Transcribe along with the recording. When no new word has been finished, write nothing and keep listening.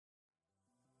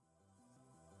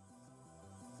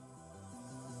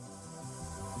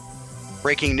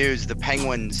Breaking news, the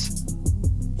Penguins'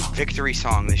 victory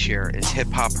song this year is Hip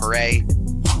Hop Hooray.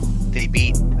 They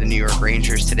beat the New York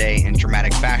Rangers today in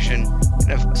dramatic fashion and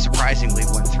have surprisingly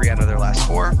won 3 out of their last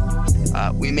 4.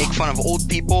 We make fun of old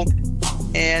people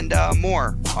and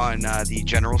more on the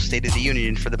general State of the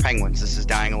Union for the Penguins. This is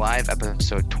Dying Alive,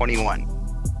 episode 21.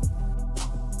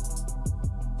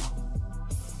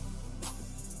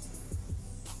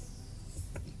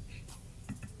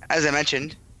 As I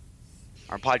mentioned,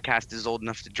 our podcast is old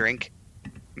enough to drink.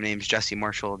 My name is Jesse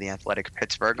Marshall of the Athletic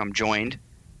Pittsburgh. I'm joined,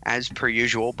 as per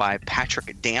usual, by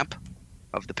Patrick Damp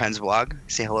of the Pens blog.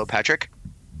 Say hello, Patrick.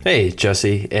 Hey,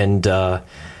 Jesse, and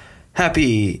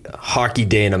happy Hockey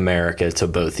Day in America to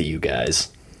both of you guys.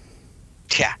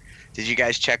 Yeah. Did you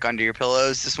guys check under your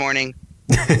pillows this morning?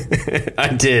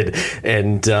 I did,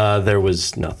 and there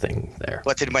was nothing there.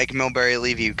 What did Mike Milbury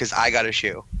leave you? Because I got a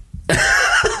shoe.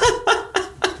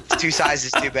 2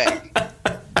 sizes too big.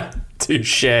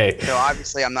 Touche. So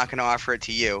obviously I'm not going to offer it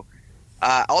to you.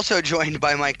 Also joined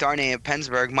by Mike Darnay of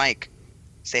Pennsburg. Mike,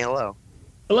 say hello.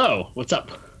 Hello. What's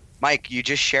up? Mike, you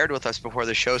just shared with us before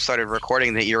the show started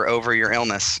recording that you're over your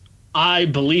illness. I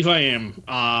believe I am.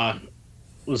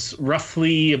 It was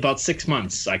roughly about 6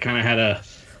 months. I kind of had a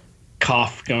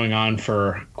cough going on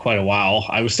for quite a while.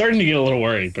 I was starting to get a little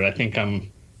worried, but I think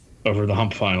I'm over the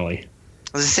hump finally.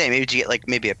 I was going to say, maybe you get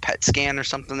maybe a PET scan or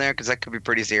something there, because that could be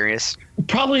pretty serious.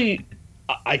 Probably,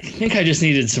 I think I just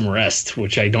needed some rest,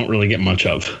 which I don't really get much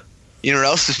of. You know what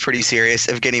else is pretty serious?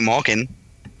 Evgeny Malkin.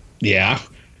 Yeah.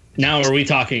 Now, are we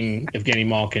talking Evgeny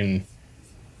Malkin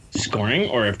scoring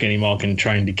or Evgeny Malkin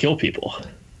trying to kill people?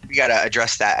 We got to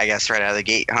address that, I guess, right out of the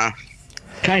gate, huh?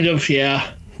 Kind of,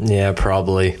 yeah. Yeah,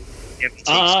 probably.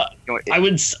 I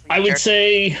would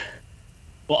say,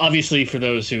 well, obviously, for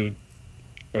those who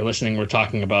are listening, we're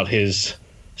talking about his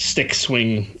stick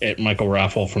swing at Michael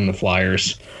Raffl from the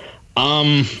Flyers.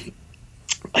 I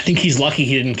think he's lucky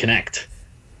he didn't connect.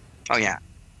 Oh, yeah.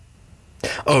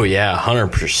 Oh, yeah,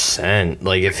 100%.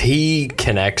 Like, if he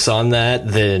connects on that,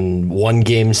 then 1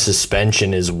 game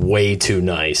suspension is way too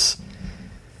nice.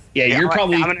 Yeah, you're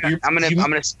probably... I'm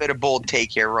gonna spit a bold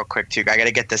take here real quick, too. I got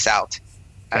to get this out.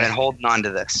 I've been holding on to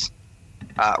this.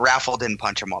 Raffl didn't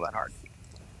punch him all that hard.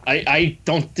 I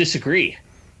don't disagree.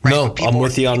 Right, no, I'm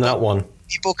with you on that one.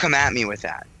 People come at me with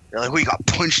that. They're like, we got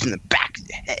punched in the back of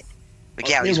the head. Like,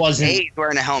 yeah, it wasn't. He's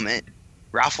wearing a helmet.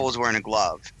 Raffl was wearing a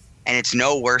glove. And it's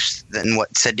no worse than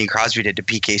what Sidney Crosby did to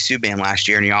PK Subban last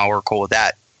year, and y'all were cool with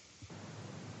that.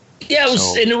 Yeah,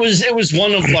 it was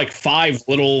one of like 5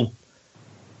 little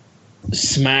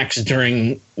smacks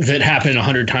that happened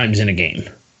 100 times in a game.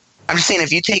 I'm just saying,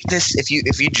 if you take this, if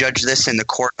you judge this in the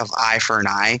court of eye for an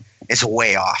eye, it's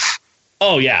way off.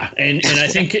 Oh yeah, and I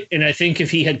think if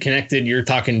he had connected, you're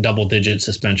talking double-digit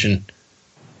suspension.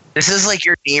 This is like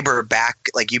your neighbor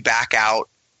you back out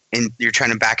and you're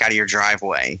trying to back out of your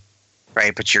driveway,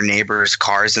 right? But your neighbor's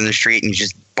car's in the street and you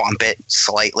just bump it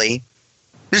slightly.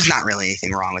 There's not really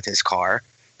anything wrong with his car,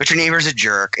 but your neighbor's a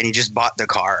jerk and he just bought the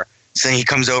car. So then he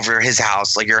comes over his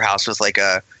house, like your house, with like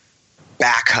a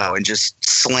backhoe and just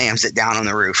slams it down on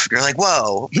the roof. You're like,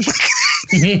 whoa.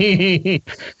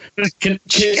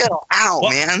 Chill out,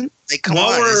 man. Like, come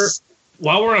on.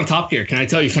 While we're on Top Gear, can I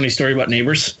tell you a funny story about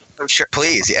neighbors? Oh, sure.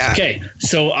 Please, yeah. Okay,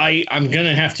 so I'm going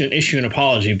to have to issue an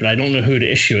apology, but I don't know who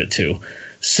to issue it to.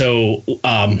 So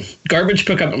garbage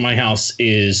pickup at my house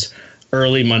is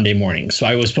early Monday morning. So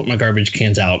I always put my garbage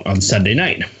cans out on Sunday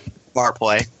night. Smart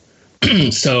play.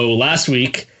 So last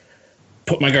week,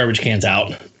 put my garbage cans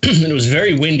out, and it was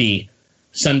very windy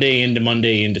Sunday into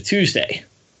Monday into Tuesday.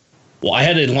 Well, I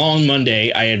had a long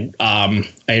Monday. I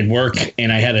had work,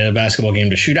 and I had a basketball game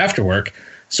to shoot after work,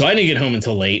 so I didn't get home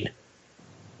until late.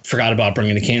 Forgot about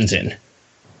bringing the cans in.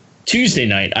 Tuesday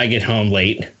night, I get home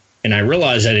late, and I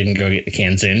realize I didn't go get the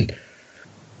cans in.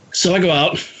 So I go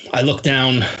out. I look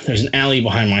down. There's an alley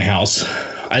behind my house.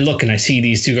 I look, and I see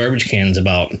these 2 garbage cans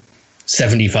about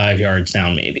 75 yards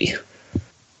down, maybe.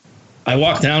 I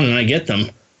walk down, and I get them.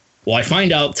 Well, I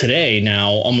find out today, now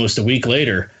almost a week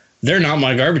later, they're not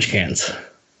my garbage cans.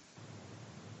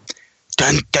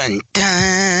 Dun, dun,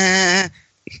 dun.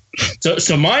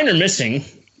 So mine are missing,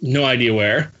 no idea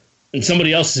where, and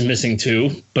somebody else is missing too,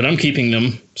 but I'm keeping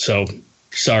them, so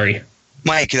sorry.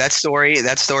 Mike, that story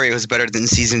was better than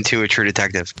season 2 of True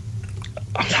Detective.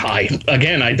 I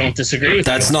don't disagree with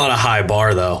That's not a high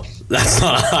bar, though. That's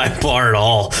not a high bar at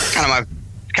all. Kind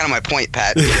of my point,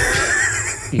 Pat.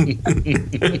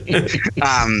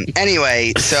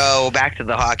 Anyway, so back to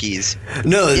the Hockeys.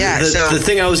 No, the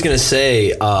thing I was going to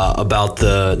say about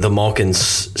the Malkin's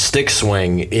stick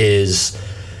swing is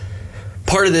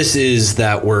part of this is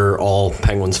that we're all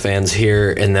Penguins fans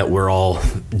here and that we're all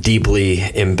deeply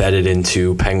embedded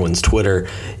into Penguins Twitter.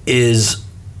 Is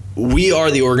we are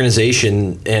the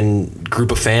organization and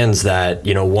group of fans that,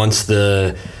 wants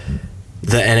the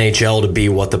NHL to be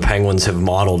what the Penguins have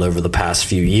modeled over the past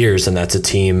few years, and that's a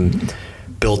team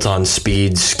built on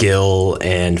speed, skill,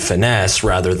 and finesse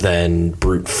rather than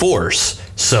brute force.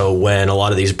 So when a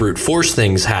lot of these brute force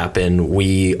things happen,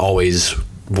 we always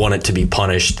want it to be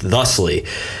punished thusly.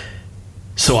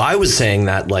 So I was saying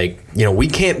that, we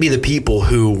can't be the people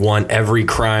who want every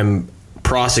crime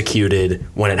prosecuted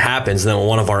when it happens, and then when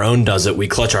one of our own does it, we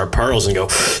clutch our pearls and go,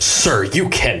 "Sir, you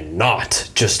cannot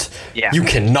you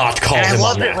cannot call him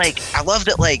on that." I love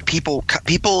that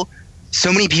people,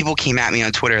 so many people came at me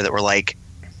on Twitter that were like,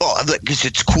 "Oh, because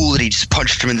it's cool that he just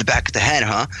punched him in the back of the head,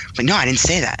 huh?" I'm like, no, I didn't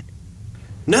say that.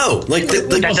 No, it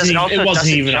wasn't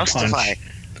even justify. A punch.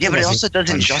 Yeah, but it also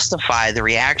doesn't justify the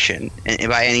reaction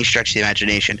by any stretch of the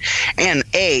imagination. And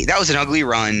that was an ugly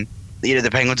run. The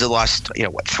Penguins had lost,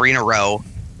 3 in a row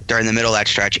during the middle of that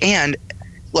stretch. And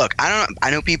look, I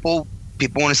know people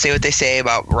want to say what they say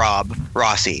about Rob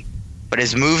Rossi, but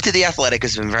his move to the Athletic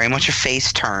has been very much a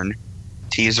face turn,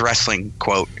 to use a wrestling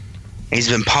quote. He's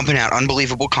been pumping out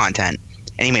unbelievable content,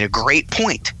 and he made a great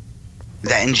point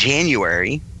that in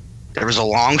January there was a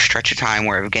long stretch of time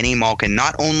where Evgeny Malkin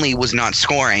not only was not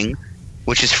scoring,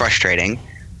 which is frustrating,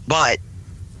 but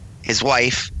his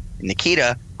wife,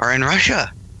 Nikita, are in Russia.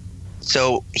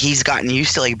 So he's gotten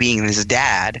used to being his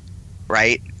dad,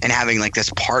 right? And having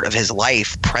this part of his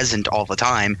life present all the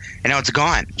time. And now it's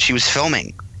gone. She was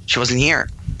filming. She wasn't here.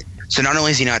 So not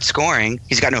only is he not scoring,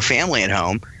 he's got no family at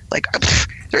home.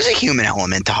 There's a human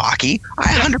element to hockey. I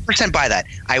 100% buy that.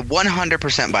 I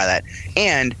 100% buy that.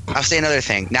 And I'll say another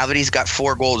thing. Now that he's got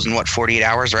 4 goals in 48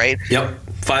 hours, right? Yep.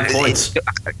 5 points.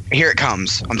 Here it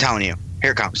comes. I'm telling you.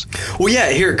 Here it comes. Well,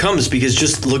 yeah, here it comes, because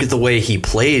just look at the way he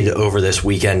played over this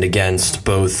weekend against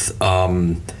both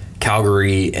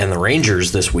Calgary and the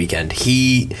Rangers this weekend.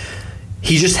 He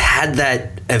just had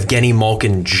that Evgeny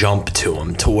Malkin jump to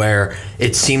him, to where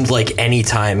it seemed like any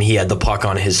time he had the puck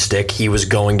on his stick, he was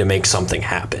going to make something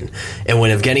happen. And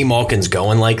when Evgeny Malkin's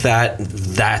going like that,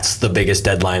 that's the biggest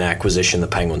deadline acquisition the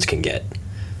Penguins can get.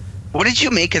 What did you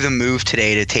make of the move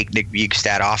today to take Nick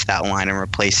Bjugstad off that line and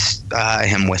replace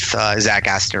him with Zach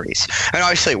Aston-Reese? I mean,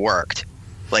 obviously it worked.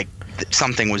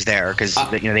 Something was there because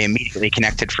they immediately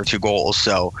connected for 2 goals.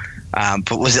 So,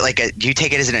 but was it do you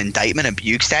take it as an indictment of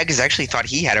Bjugstad? Because I actually thought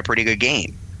he had a pretty good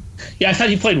game. Yeah, I thought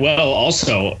he played well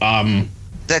also.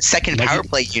 That second power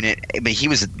play unit, but he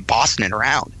was bossing it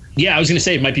around. Yeah, I was going to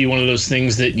say it might be one of those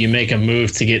things that you make a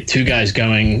move to get 2 guys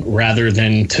going rather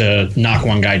than to knock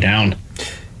one guy down.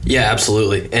 Yeah,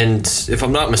 absolutely. And if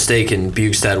I'm not mistaken,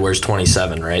 Bjugstad wears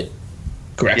 27, right?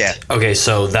 Correct. Yeah. Okay,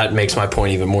 so that makes my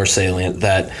point even more salient,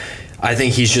 that I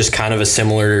think he's just kind of a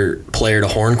similar player to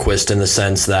Hornquist in the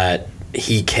sense that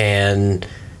he can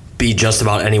be just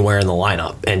about anywhere in the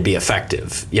lineup and be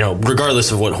effective.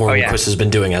 Regardless of what Hornquist has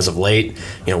been doing as of late,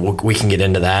 we can get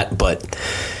into that, but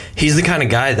he's the kind of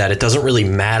guy that it doesn't really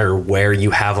matter where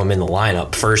you have him in the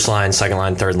lineup. First line, second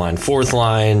line, third line, fourth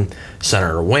line,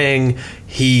 center or wing.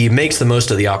 He makes the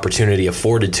most of the opportunity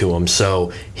afforded to him.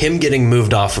 So him getting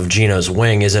moved off of Gino's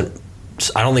wing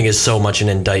I don't think is so much an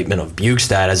indictment of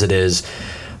Bjugstad as it is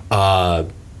a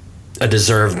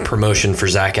deserved promotion for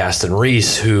Zach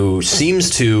Aston-Reese, who seems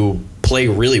to play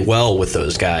really well with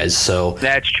those guys. So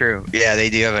that's true. Yeah, they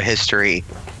do have a history.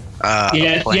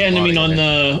 And I mean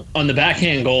on the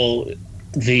backhand goal,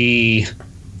 the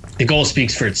goal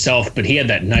speaks for itself. But he had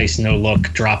that nice no look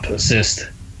drop assist.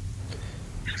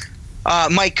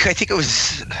 Mike, I think it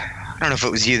was. I don't know if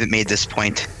it was you that made this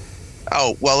point.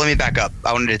 Oh, well, let me back up.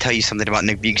 I wanted to tell you something about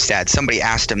Nick Bjugstad. Somebody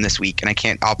asked him this week, and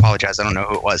I'll apologize. I don't know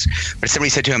who it was. But somebody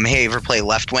said to him, "Hey, you ever play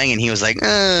left wing?" And he was like, he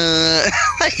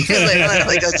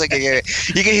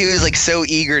was so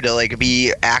eager to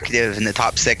be active in the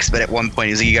top 6, but at one point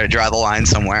he was like, you got to draw the line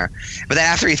somewhere. But then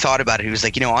after he thought about it, he was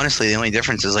like, honestly, the only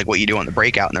difference is what you do on the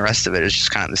breakout, and the rest of it is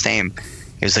just kind of the same.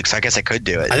 He was like, so I guess I could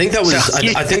do it. I think that was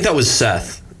I think that was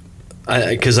Seth,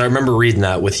 because I remember reading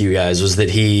that with you guys, was that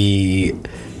he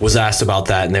was asked about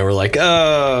that, and they were like,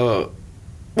 well,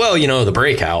 the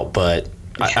breakout, but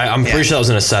I'm pretty sure that was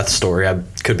in a Seth story. I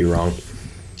could be wrong.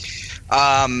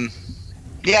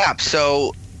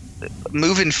 So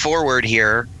moving forward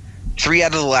here, 3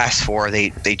 out of the last 4,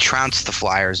 they trounced the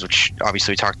Flyers, which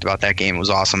obviously we talked about that game. It was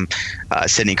awesome.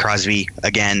 Sidney Crosby,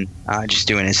 again, just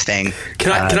doing his thing.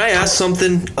 Can I ask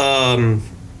something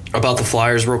about the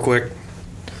Flyers real quick?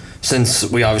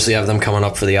 Since we obviously have them coming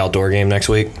up for the outdoor game next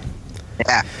week.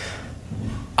 Yeah.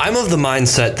 I'm of the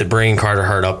mindset that bringing Carter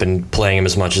Hart up and playing him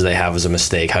as much as they have was a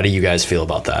mistake. How do you guys feel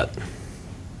about that?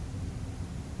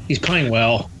 He's playing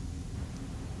well.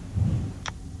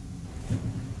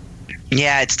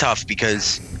 Yeah, it's tough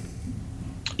because,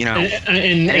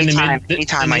 anytime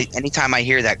I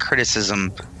hear that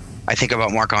criticism, I think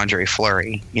about Marc-Andre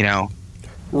Fleury.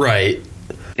 Right.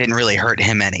 Didn't really hurt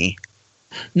him any.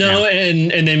 No,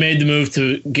 and they made the move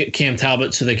to get Cam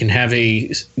Talbot so they can have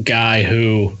a guy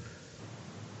who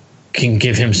can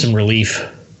give him some relief.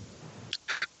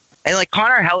 And like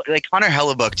Connor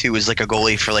Hellebuck too was like a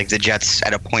goalie for like the Jets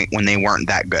at a point when they weren't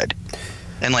that good,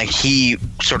 and like he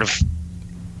sort of,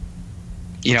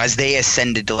 as they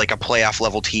ascended to like a playoff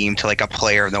level team to like a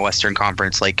player in the Western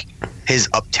Conference, like his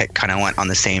uptick kind of went on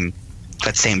that same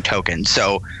token.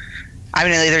 So, I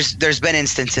mean, there's been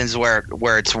instances where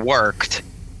it's worked.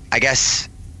 I guess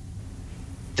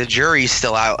the jury's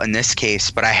still out in this case,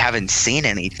 but I haven't seen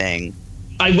anything.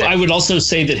 I would also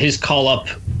say that his call up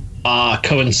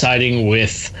coinciding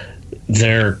with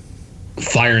their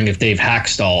firing of Dave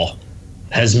Hackstall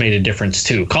has made a difference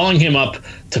too. Calling him up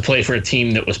to play for a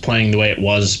team that was playing the way it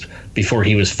was before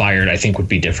he was fired, I think would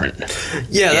be different.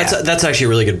 Yeah. That's actually a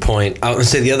really good point. I would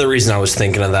say the other reason I was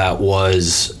thinking of that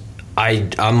was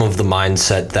I'm of the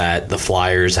mindset that the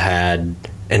Flyers had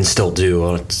and still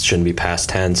do. It shouldn't be past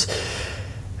tense.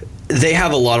 They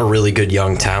have a lot of really good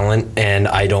young talent, and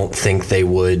I don't think they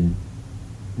would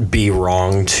be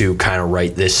wrong to kind of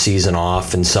write this season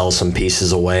off and sell some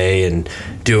pieces away and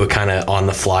do a kind of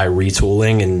on-the-fly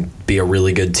retooling and be a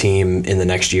really good team in the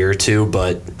next year or two.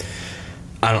 But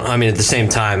at the same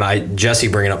time, Jesse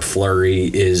bringing up Fleury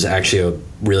is actually a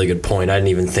really good point. I didn't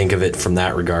even think of it from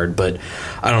that regard, but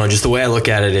I don't know. Just the way I look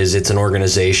at it is it's an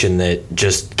organization that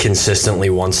just consistently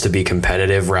wants to be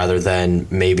competitive rather than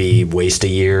maybe waste a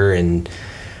year and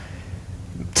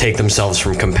take themselves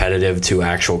from competitive to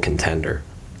actual contender.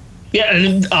 Yeah,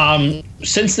 and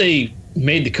since they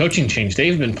made the coaching change,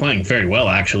 they've been playing very well,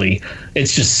 actually.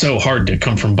 It's just so hard to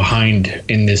come from behind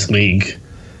in this league.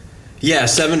 Yeah,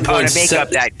 7 points. To make up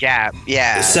that gap.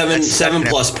 Yeah. Seven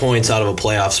plus points out of a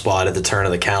playoff spot at the turn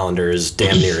of the calendar is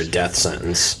damn near a death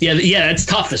sentence. Yeah, it's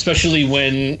tough, especially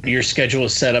when your schedule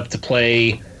is set up to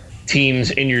play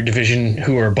teams in your division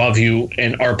who are above you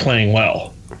and are playing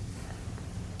well.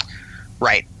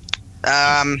 Right.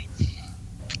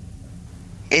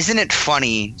 Isn't it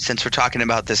funny, since we're talking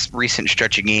about this recent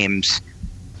stretch of games,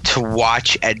 to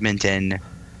watch Edmonton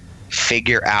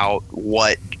figure out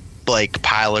what like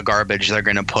pile of garbage they're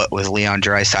going to put with Leon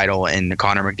Draisaitl and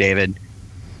Connor McDavid?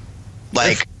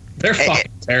 Like they're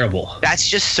fucking terrible. That's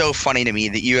just so funny to me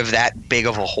that you have that big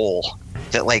of a hole,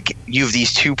 that like you have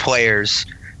these two players,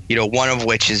 one of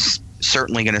which is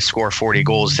certainly going to score 40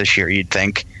 goals this year, you'd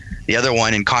think. The other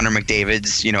one, in Connor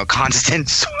McDavid's, constant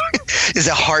is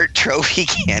a Hart Trophy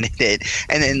candidate.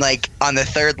 And then, like, on the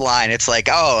third line, it's like,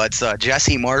 oh, it's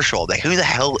Jesse Marshall. Like, who the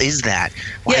hell is that?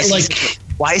 Why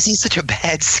is he such a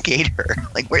bad skater?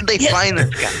 Like, where'd they find this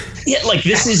guy? Yeah, like,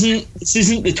 this isn't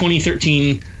the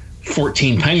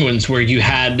 2013-14 Penguins where you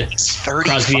had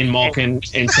Crosby and Malkin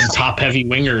and some top-heavy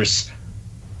wingers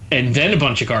and then a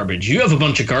bunch of garbage. You have a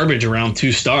bunch of garbage around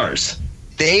 2 stars.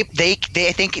 They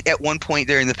I think at one point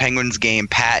during the Penguins game,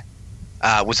 Pat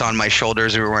was on my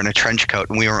shoulders. We were wearing a trench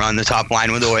coat and we were on the top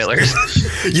line with the Oilers.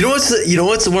 You know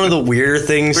what's one of the weirder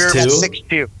things we were too?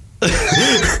 About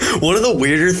 6'2". One of the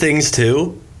weirder things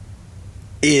too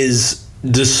is,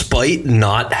 despite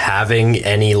not having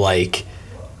any like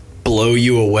blow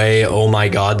you away, oh my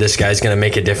god, this guy's gonna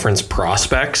make a difference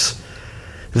prospects,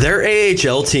 their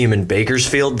AHL team in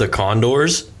Bakersfield, the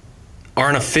Condors, are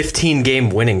on a 15-game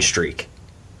winning streak.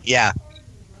 Yeah.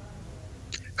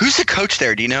 Who's the coach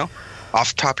there? Do you know?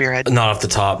 Off the top of your head? Not off the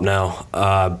top, no.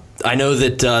 I know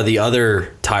that the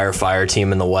other Tire Fire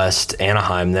team in the West,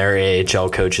 Anaheim, their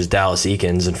AHL coach is Dallas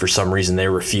Eakins, and for some reason they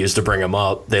refused to bring him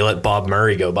up. They let Bob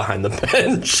Murray go behind the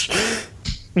bench.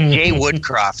 Jay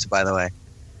Woodcroft, by the way.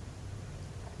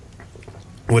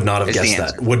 Would not have guessed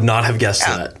that. Would not have guessed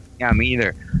that. Yeah, me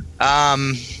either. By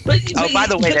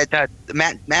the way, that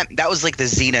Matt, that was like the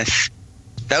zenith.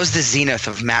 That was the zenith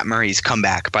of Matt Murray's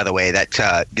comeback, by the way, that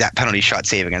penalty shot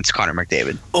save against Connor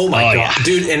McDavid. Oh, my God. Yeah.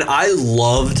 Dude, and I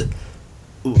loved,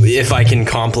 if I can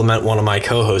compliment one of my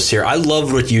co-hosts here, I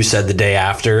loved what you said the day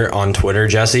after on Twitter,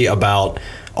 Jesse, about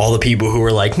all the people who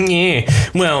were like, yeah,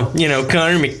 well,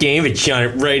 Connor McDavid shot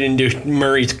it right into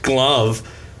Murray's glove.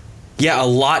 Yeah, a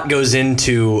lot goes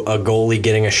into a goalie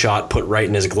getting a shot put right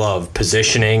in his glove.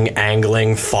 Positioning,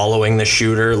 angling, following the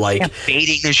shooter,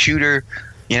 baiting the shooter.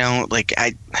 Don't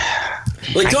get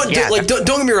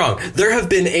me wrong. There have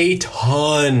been a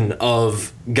ton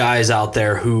of guys out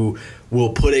there who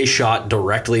will put a shot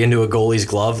directly into a goalie's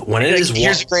glove when it is.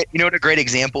 Here's great. You know what a great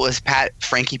example is?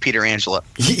 Frankie Pietrangelo.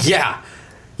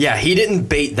 Yeah, he didn't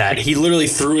bait that. He literally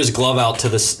threw his glove out to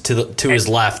his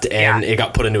left, and it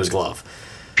got put into his glove.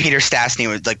 Peter Stastny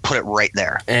would like put it right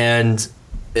there. And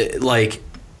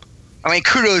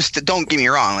kudos to, don't get me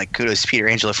wrong, like kudos to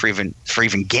Pietrangelo for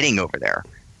even getting over there.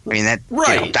 I mean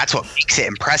that's what makes it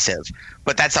impressive.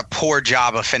 But that's a poor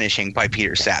job of finishing by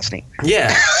Peter Stastny.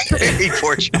 Yeah, very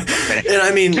poor job. And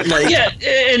I mean, like, yeah,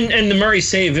 and the Murray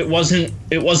save, it wasn't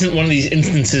one of these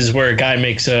instances where a guy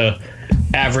makes a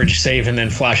average save and then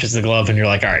flashes the glove, and you're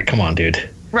like, all right, come on, dude.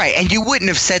 Right, and you wouldn't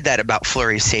have said that about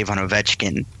Fleury's save on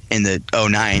Ovechkin in the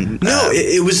 2009. No,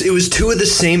 it was two of the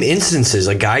same instances.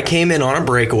 A guy came in on a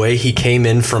breakaway. He came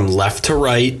in from left to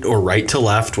right or right to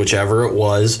left, whichever it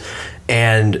was,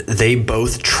 and they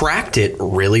both tracked it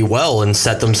really well and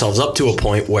set themselves up to a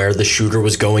point where the shooter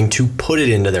was going to put it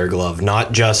into their glove,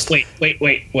 not just... Wait.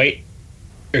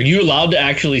 Are you allowed to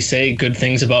actually say good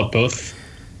things about both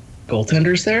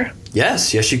goaltenders there?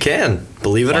 Yes, you can.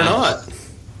 Believe it or not.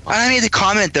 I made the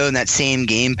comment, though, in that same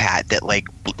game, Pat, that, like,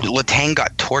 Letang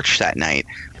got torched that night,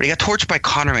 but he got torched by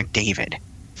Connor McDavid.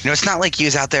 It's not like he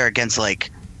was out there against,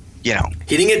 like, he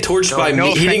didn't get torched by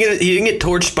me. He didn't get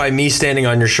torched by me standing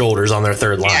on your shoulders on their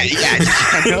third line. Yeah.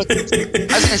 I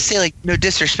was gonna say, like, no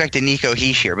disrespect to Nico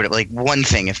Hischier, but like one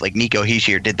thing if like Nico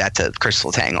Hischier did that to Chris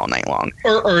Letang all night long,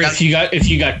 or if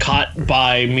you got caught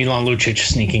by Milan Lucic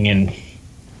sneaking in,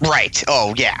 right?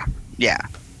 Oh yeah,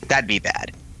 that'd be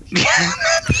bad.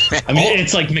 I mean,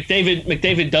 it's like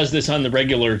McDavid does this on the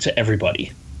regular to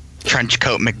everybody.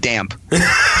 Trenchcoat McDamp.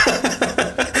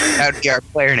 That would be our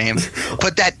player name.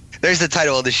 Put that. There's the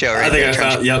title of the show, right? I think I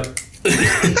found. Yep.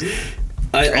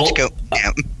 Trenchcoat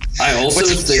McDamp. I also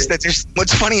think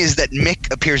what's funny is that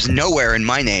Mick appears nowhere in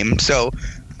my name, so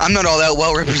I'm not all that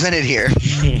well represented here.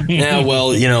 Yeah,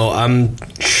 well, I'm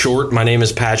short. My name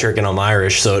is Patrick, and I'm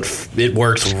Irish, so it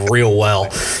works real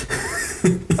well.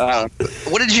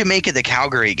 What did you make of the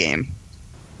Calgary game?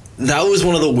 That was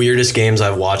one of the weirdest games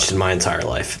I've watched in my entire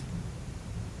life.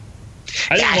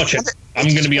 I didn't watch it. I'm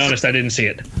going to be honest, I didn't see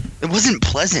it. It wasn't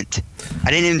pleasant.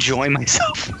 I didn't enjoy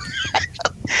myself. Like,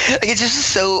 it's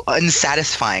just so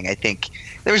unsatisfying, I think.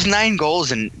 There was 9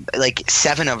 goals and like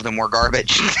 7 of them were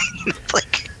garbage.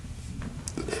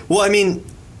 Well, I mean,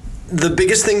 the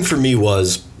biggest thing for me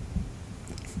was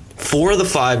 4 of the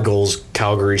 5 goals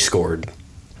Calgary scored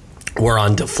were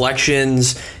on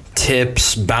deflections,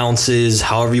 tips, bounces,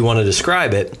 however you want to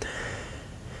describe it.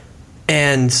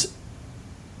 And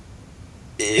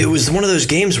it was one of those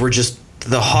games where just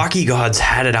the hockey gods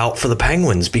had it out for the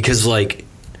Penguins because, like,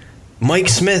 Mike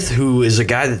Smith, who is a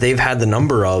guy that they've had the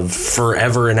number of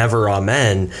forever and ever,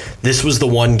 amen, this was the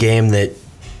one game that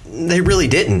they really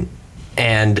didn't.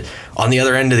 And on the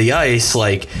other end of the ice,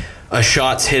 like, a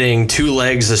shot's hitting 2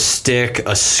 legs, a stick,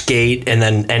 a skate, and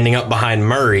then ending up behind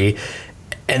Murray.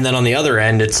 And then on the other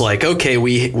end, it's like, okay,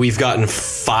 we've gotten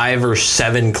 5 or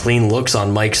 7 clean looks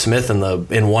on Mike Smith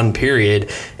in one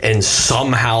period, and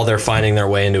somehow they're finding their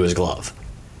way into his glove.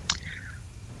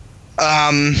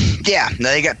 Yeah,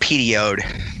 they got PDO'd.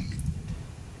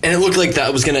 And it looked like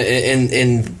that was going to,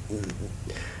 and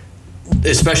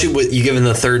especially with you given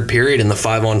the third period and the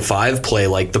 5-on-5 play,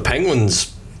 like the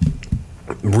Penguins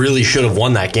really should have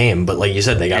won that game, but like you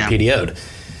said, they got PDO'd.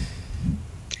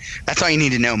 That's all you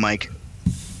need to know, Mike.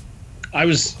 I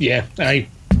was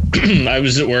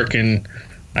at work and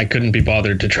I couldn't be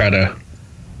bothered to try to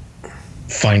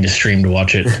find a stream to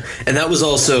watch it. And that was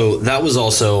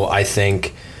also, I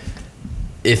think,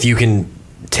 if you can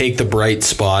take the bright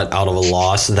spot out of a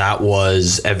loss, that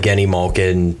was Evgeny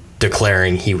Malkin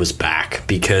declaring he was back,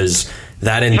 because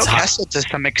that entire Kessel to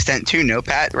some extent too. No,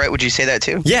 Pat, right? Would you say that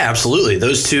too? Yeah, absolutely.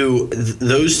 Those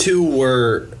two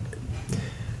were,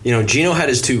 Gino had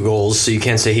his 2 goals, so you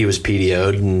can't say he was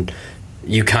PDO'd, and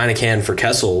you kind of can for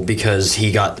Kessel because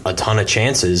he got a ton of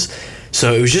chances.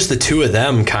 So it was just the 2 of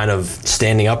them kind of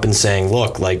standing up and saying,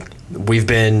 look, like, we've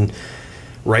been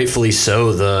rightfully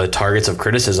so the targets of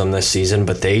criticism this season,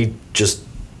 but they just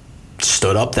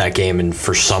stood up that game, and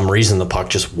for some reason the puck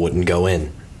just wouldn't go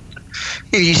in.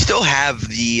 You still have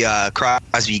the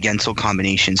Crosby-Gensel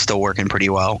combination still working pretty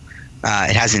well.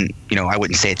 It hasn't, I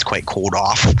wouldn't say it's quite cooled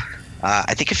off.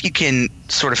 I think if you can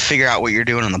sort of figure out what you're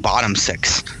doing on the bottom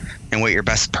 6 and what your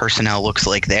best personnel looks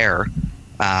like there,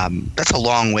 that's a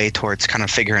long way towards kind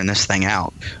of figuring this thing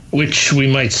out. Which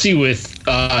we might see with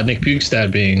Nick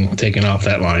Bjugstad being taken off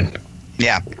that line.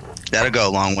 Yeah, that'll go a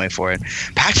long way for it.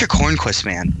 Patrick Hornquist,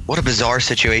 man, what a bizarre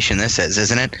situation this is,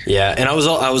 isn't it? Yeah, and I was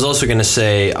also going to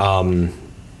say,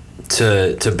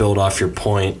 to build off your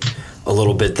point a a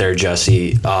little bit there,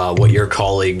 Jesse, what your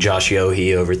colleague Josh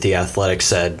Yohe over at The Athletic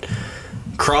said.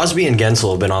 Crosby and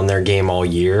Gensel have been on their game all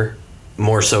year.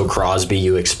 More so Crosby,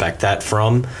 you expect that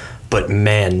from. But,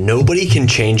 man, nobody can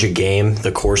change a game,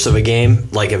 the course of a game,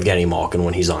 like Evgeny Malkin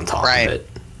when he's on top of it.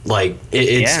 Like,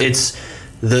 it's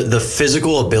the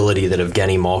physical ability that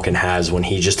Evgeny Malkin has when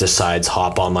he just decides,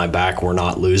 hop on my back, we're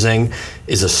not losing,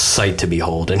 is a sight to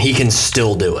behold. And he can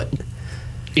still do it.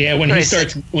 Yeah, when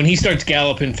he starts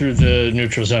galloping through the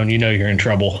neutral zone, you know you're in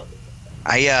trouble.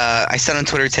 I said on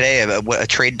Twitter today about what a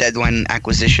trade deadline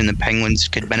acquisition the Penguins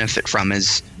could benefit from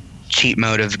is cheat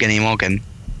mode of Evgeny Malkin.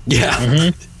 Yeah.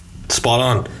 Mm-hmm. Spot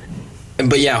on.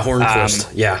 But yeah,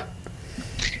 Hornqvist. Yeah.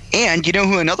 And you know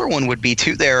who another one would be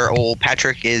too there, old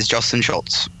Patrick, is Justin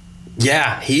Schultz.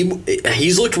 Yeah,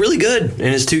 he's looked really good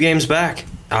in his 2 games back.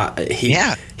 He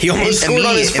almost scored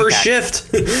on his first shift.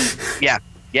 Yeah.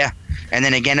 And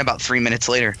then again about 3 minutes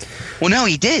later. Well, no,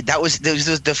 he did. That was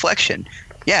a deflection.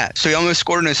 Yeah, so he almost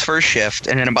scored on his first shift,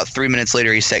 and then about 3 minutes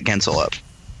later he set Gensel up.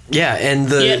 Yeah, and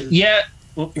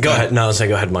go ahead. No,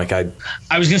 go ahead, Mike. I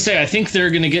was going to say, I think they're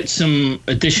going to get some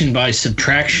addition by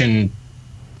subtraction,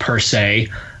 per se.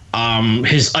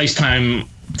 His ice time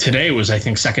today was, I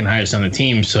think, second highest on the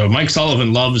team. So Mike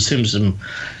Sullivan loves him some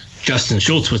Justin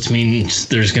Schultz, which means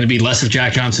there's going to be less of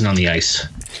Jack Johnson on the ice.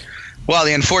 Well,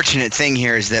 the unfortunate thing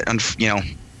here is that,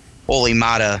 Olli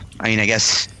Mata, I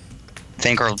guess,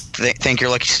 thank your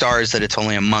lucky stars that it's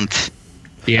only a month.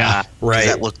 Yeah, right.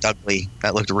 That looked ugly.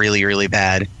 That looked really, really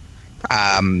bad.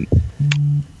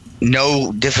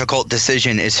 No difficult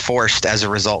decision is forced as a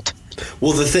result.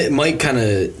 Well, the thing, Mike kind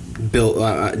of built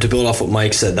to build off what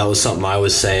Mike said. That was something I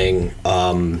was saying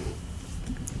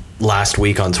last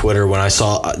week on Twitter when I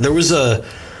saw there was a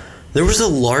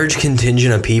large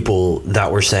contingent of people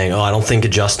that were saying, "Oh, I don't think a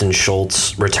Justin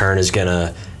Schultz return is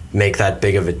gonna make that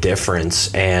big of a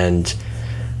difference," and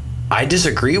I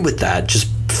disagree with that. Just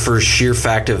for sheer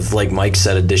fact of, like Mike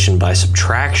said, addition by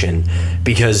subtraction.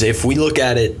 Because if we look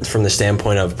at it from the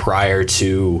standpoint of prior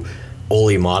to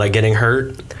Olli Mata getting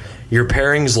hurt, your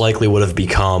pairings likely would have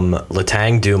become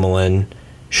Letang, Dumoulin,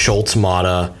 Schultz,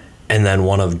 Mata, and then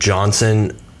one of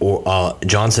Johnson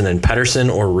and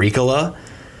Pettersson or Riikola.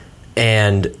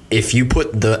 And if you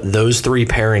put those 3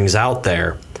 pairings out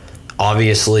there,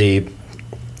 obviously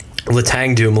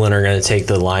Letang, Dumoulin are going to take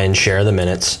the lion's share of the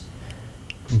minutes,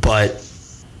 but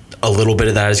a little bit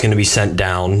of that is going to be sent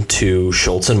down to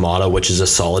Schultz and Mata, which is a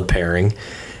solid pairing.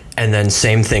 And then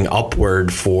same thing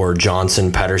upward for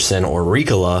Johnson, Pettersson, or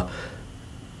Riikola.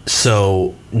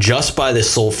 So just by the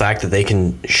sole fact that they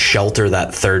can shelter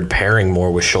that third pairing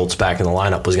more with Schultz back in the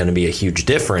lineup was going to be a huge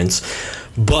difference.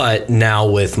 But now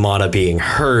with Mata being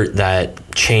hurt, that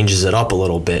changes it up a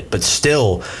little bit. But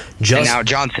still, and now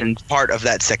Johnson's part of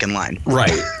that second line.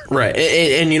 Right.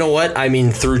 And you know what? I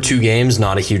mean, through 2 games,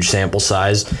 not a huge sample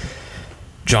size.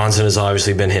 Johnson has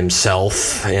obviously been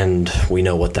himself, and we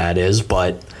know what that is.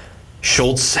 But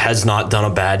Schultz has not done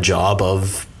a bad job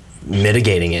of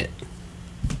mitigating it.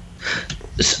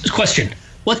 Question.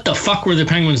 What the fuck were the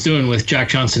Penguins doing with Jack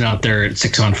Johnson out there at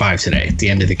 6-on-5 today at the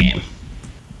end of the game?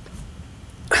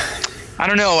 I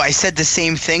don't know. I said the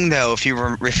same thing, though, if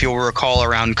you'll recall,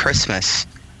 around Christmas.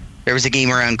 There was a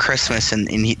game around Christmas, and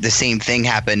the same thing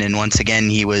happened, and once again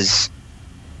he was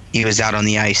out on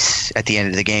the ice at the end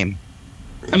of the game.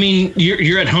 I mean,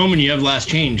 you're at home and you have last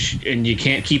change, and you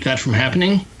can't keep that from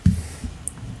happening?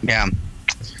 Yeah.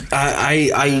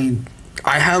 I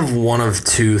have one of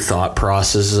 2 thought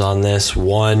processes on this.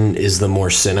 One is the more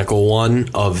cynical one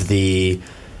of the,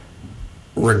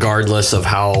 regardless of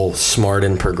how smart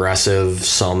and progressive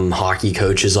some hockey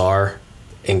coaches are,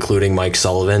 including Mike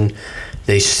Sullivan,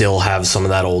 they still have some of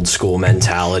that old school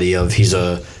mentality of he's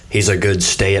a good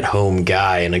stay-at-home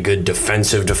guy and a good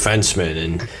defensive defenseman,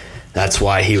 and that's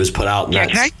why he was put out. Can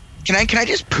I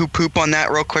just poop on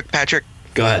that real quick, Patrick?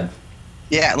 Go ahead.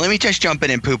 Yeah, let me just jump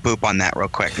in and poop on that real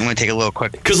quick. I'm going to take a little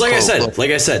quick. Because like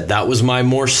I said, that was my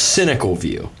more cynical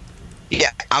view.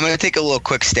 Yeah, I'm going to take a little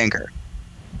quick stinker.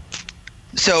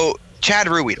 So, Chad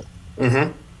Ruhwedel.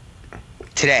 Mm-hmm.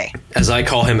 Today. As I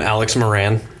call him, Alex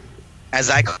Moran. As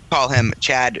I call him,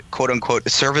 Chad, quote-unquote,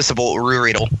 serviceable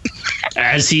Ruhwedel.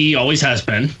 As he always has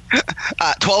been.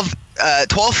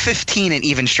 12-15 in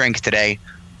even strength today.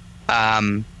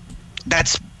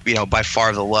 That's, by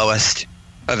far the lowest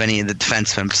of any of the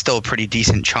defensemen, but still a pretty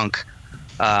decent chunk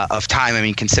of time. I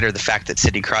mean, consider the fact that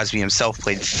Sidney Crosby himself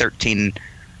played 13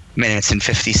 minutes and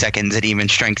 50 seconds at even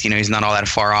strength. He's not all that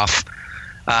far off.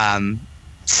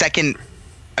 Second,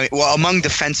 among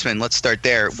defensemen, let's start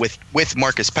there with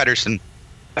Marcus Pettersson.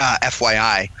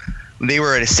 FYI, they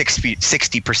were at a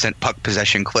 60% puck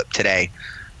possession clip today.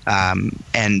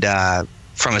 And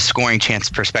from a scoring chance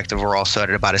perspective, we're also at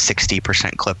about a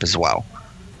 60% clip as well.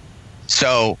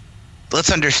 So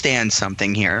let's understand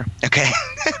something here, okay?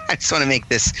 I want to make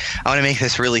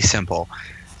this really simple.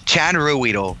 Chad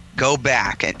Ruhwedel, go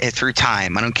back through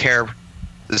time. I don't care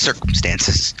the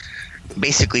circumstances.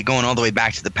 Basically going all the way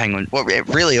back to the Penguins, well,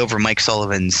 really over Mike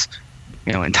Sullivan's,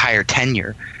 entire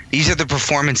tenure. These are the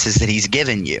performances that he's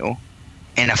given you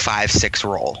in a 5-6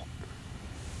 role,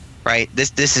 right?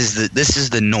 This is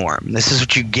the norm. This is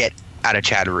what you get out of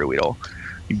Chad Ruhwedel.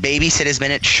 You babysit his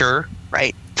minutes, sure,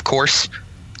 right? Of course,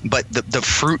 but the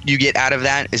fruit you get out of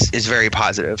that is very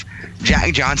positive.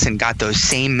 Jack Johnson got those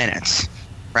same minutes,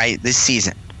 right, this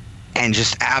season, and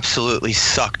just absolutely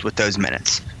sucked with those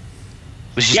minutes.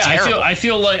 Terrible. I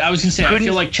feel like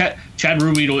Chad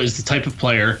Ruhwedel is the type of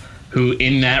player who,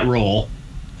 in that role,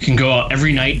 can go out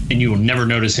every night and you will never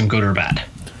notice him good or bad.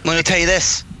 Let me tell you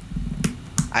this.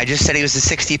 I just said he was a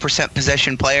 60%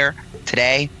 possession player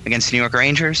today against the New York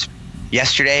Rangers.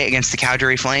 Yesterday against the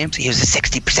Calgary Flames, he was a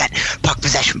 60% puck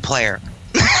possession player.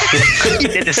 He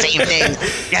did the same thing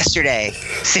yesterday.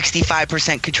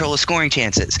 65% control of scoring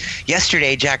chances.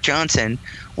 Yesterday, Jack Johnson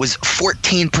was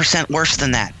 14% worse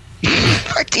than that.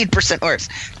 14% worse,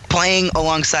 playing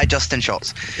alongside Justin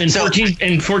Schultz. And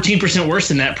 14% worse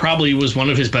than that probably was one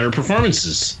of his better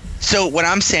performances. So what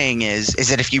I'm saying is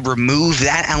that if you remove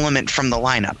that element from the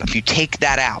lineup, if you take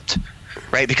that out,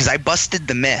 right? Because I busted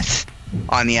the myth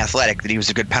on The Athletic that he was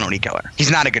a good penalty killer.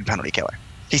 He's not a good penalty killer.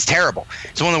 He's terrible.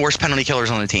 He's one of the worst penalty killers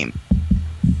on the team.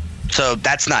 So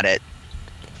that's not it.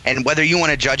 And whether you want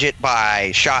to judge it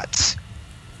by shots,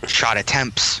 shot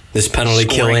attempts, this penalty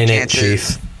kill ain't it,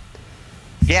 Chief.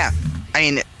 Yeah, I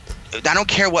mean, I don't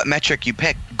care what metric you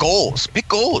pick. Goals. Pick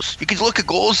goals. You could look at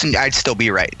goals and I'd still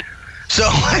be right. So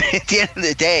at the end of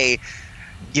the day,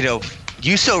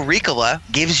 Juuso Riikola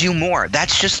gives you more.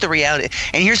 That's just the reality.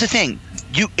 And here's the thing.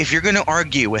 If you're going to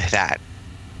argue with that,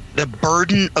 the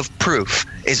burden of proof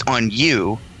is on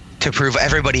you to prove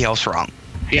everybody else wrong.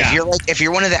 Yeah. If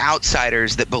you're one of the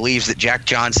outsiders that believes that Jack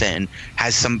Johnson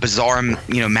has some bizarre,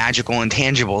 magical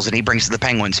intangibles that he brings to the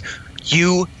Penguins,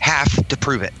 you have to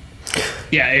prove it.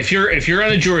 Yeah, if you're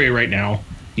on a jury right now,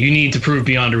 you need to prove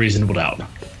beyond a reasonable doubt.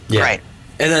 Yeah. Right.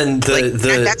 And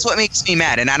then that's what makes me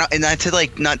mad. And not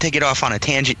to get off on a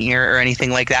tangent here or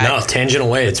anything like that. No, tangent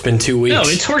away. It's been 2 weeks. No,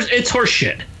 it's horse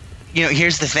shit.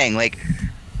 Here's the thing. Like,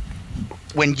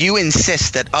 when you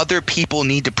insist that other people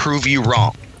need to prove you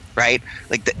wrong, right?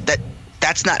 Like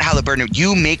that's not how the burden.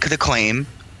 You make the claim.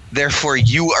 Therefore,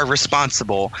 you are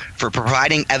responsible for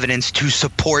providing evidence to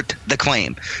support the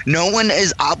claim. No one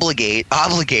is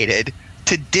obligated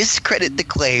to discredit the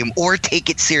claim or take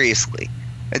it seriously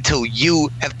until you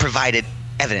have provided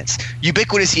evidence.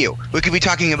 Ubiquitous you. We could be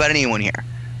talking about anyone here,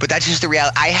 but that's just the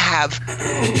reality.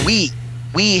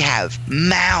 We have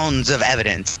mounds of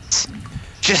evidence,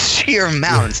 just sheer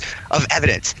mounds of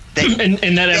evidence.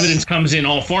 And that evidence comes in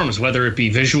all forms, whether it be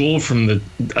visual from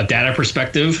a data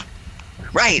perspective.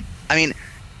 Right. I mean,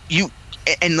 you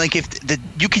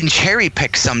can cherry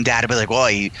pick some data, but like, well,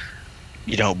 he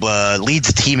leads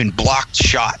the team in blocked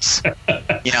shots,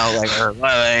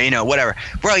 whatever.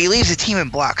 Bro, he leads the team in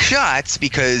blocked shots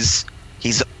because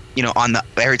he's,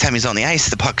 every time he's on the ice,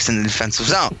 the puck's in the defensive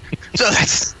zone. So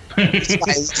that's why he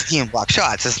leads the team in blocked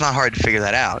shots. It's not hard to figure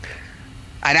that out.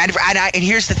 And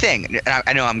here's the thing.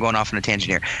 I know I'm going off on a tangent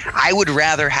here. I would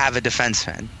rather have a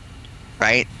defenseman,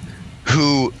 right,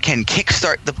 who can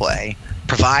kickstart the play,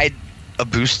 provide a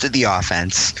boost to the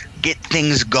offense, get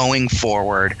things going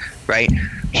forward, right?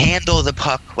 Handle the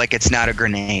puck like it's not a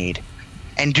grenade,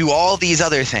 and do all these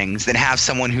other things than have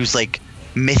someone who's like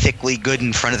mythically good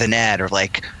in front of the net or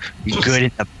like good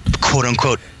in the quote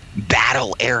unquote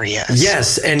battle areas.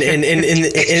 Yes, and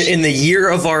in the year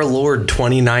of our Lord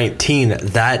 2019,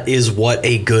 that is what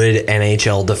a good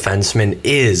NHL defenseman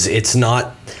is. It's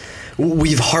not.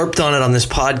 We've harped on it on this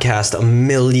podcast a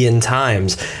million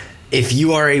times. If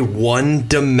you are a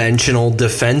one-dimensional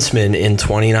defenseman in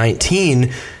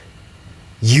 2019,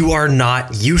 you are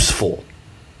not useful.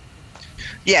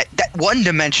 Yeah, that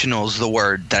one-dimensional is the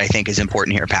word that I think is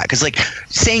important here, Pat. Because, like,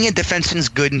 saying a defenseman's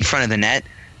good in front of the net,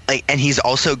 like, and he's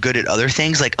also good at other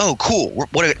things, like, oh, cool,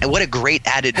 what a great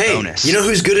added bonus. You know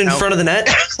who's good in front of the net?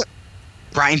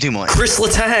 Brian Dumoulin. Chris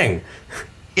Letang.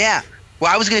 Yeah.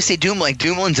 Well, I was going to say Dumoulin.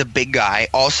 Dumoulin's a big guy,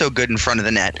 also good in front of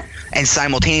the net, and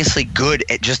simultaneously good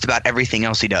at just about everything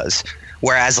else he does.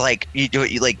 Whereas, like,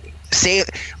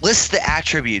 list the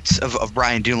attributes of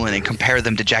Brian Dumoulin and compare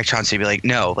them to Jack Johnson. You'd be like,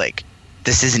 no, like,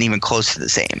 this isn't even close to the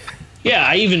same. Yeah,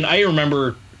 I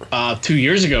remember 2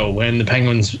 years ago when the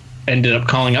Penguins ended up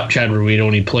calling up Chad Ruhwedel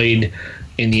and he played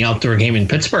in the outdoor game in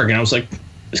Pittsburgh, and I was like,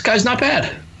 this guy's not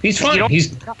bad. He's fine.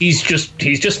 He's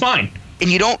just fine. And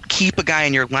you don't keep a guy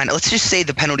in your lineup. Let's just say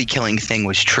the penalty killing thing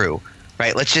was true,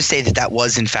 right? Let's just say that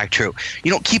was in fact true.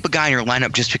 You don't keep a guy in your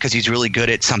lineup just because he's really good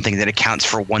at something that accounts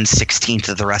for 1/16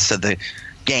 of the rest of the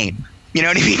game. You know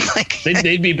what I mean? Like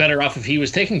they'd be better off if he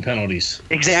was taking penalties.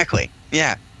 Exactly.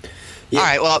 Yeah. All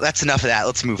right. Well, that's enough of that.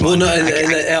 Let's move on. Well, no,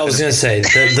 I was going to say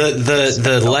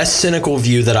the less cynical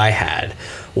view that I had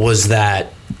was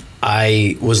that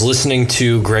I was listening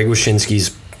to Greg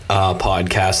Wyshynski's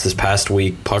podcast this past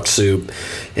week, Puck Soup,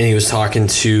 and he was talking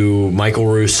to Michael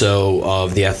Russo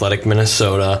of the Athletic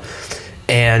Minnesota,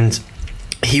 and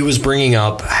he was bringing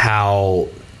up how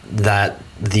that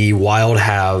the Wild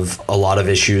have a lot of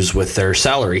issues with their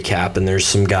salary cap, and there's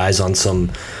some guys on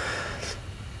some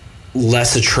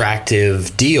less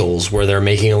attractive deals where they're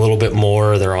making a little bit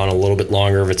more, they're on a little bit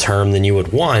longer of a term than you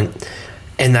would want,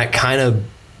 and that kind of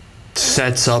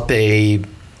sets up a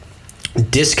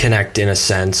disconnect in a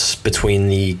sense between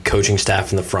the coaching staff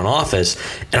and the front office.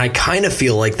 And I kind of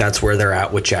feel like that's where they're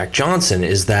at with Jack Johnson,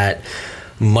 is that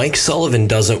Mike Sullivan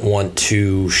doesn't want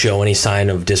to show any sign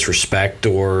of disrespect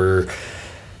or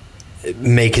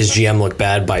make his GM look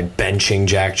bad by benching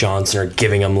Jack Johnson or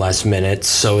giving him less minutes.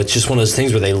 So it's just one of those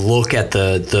things where they look at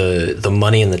the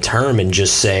money and the term and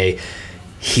just say,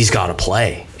 he's got to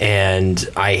play. And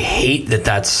I hate that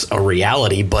that's a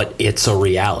reality, but it's a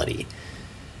reality.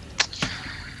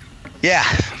 Yeah.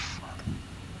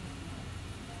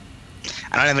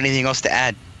 I don't have anything else to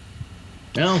add.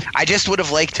 No. I just would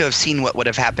have liked to have seen what would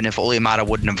have happened if Olli Maatta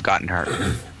wouldn't have gotten hurt.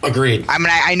 Agreed. I mean,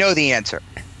 I know the answer.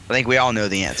 I think we all know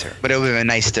the answer, but it would have been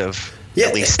nice to have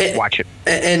at least watch it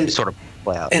and sort of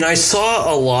play out. And I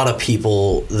saw a lot of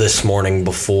people this morning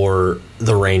before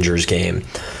the Rangers game.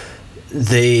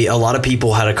 A lot of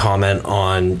people had a comment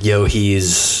on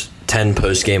Yohi's 10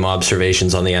 post-game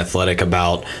observations on The Athletic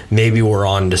about maybe we're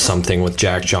on to something with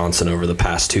Jack Johnson over the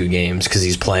past 2 games because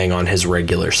he's playing on his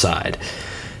regular side.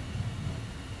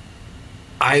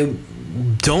 I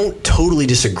don't totally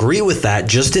disagree with that,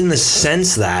 just in the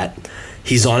sense that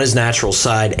he's on his natural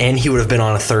side, and he would have been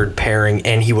on a third pairing,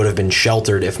 and he would have been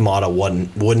sheltered if Maatta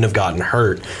wouldn't have gotten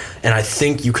hurt. And I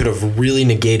think you could have really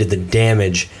negated the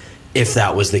damage if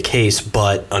that was the case,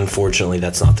 but unfortunately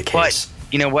that's not the case. But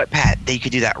you know what, Pat? They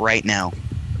could do that right now.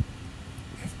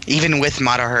 Even with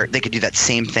Maatta hurt, they could do that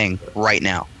same thing right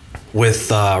now. With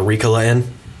Riikola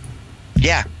in?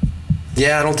 Yeah.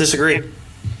 Yeah, I don't disagree.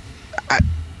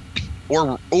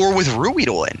 Or with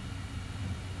Ruhwedel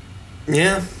in.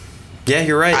 Yeah. Yeah,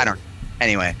 you're right. I don't.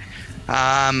 Anyway,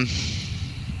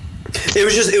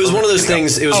 it was one of those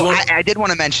things. It was. I did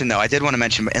want to mention,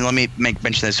 and let me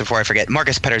mention this before I forget.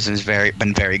 Marcus Pettersson's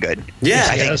been very good. Yeah,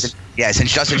 I think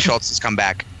since Justin Schultz has come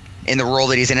back in the role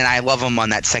that he's in, and I love him on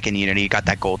that second unit. He got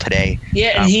that goal today.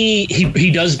 Yeah, and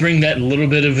he does bring that little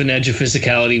bit of an edge of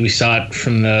physicality. We saw it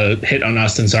from the hit on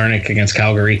Austin Czarnik against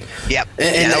Calgary. Yep.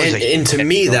 And to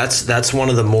me, that's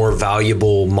one of the more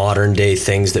valuable modern day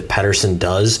things that Pettersson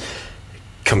does,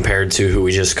 compared to who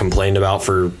we just complained about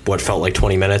for what felt like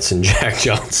 20 minutes in Jack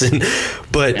Johnson.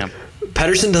 But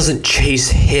Pettersson doesn't chase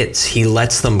hits. He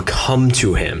lets them come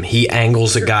to him. He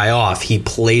angles a guy off. He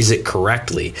plays it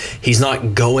correctly. He's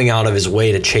not going out of his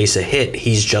way to chase a hit.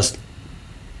 He's just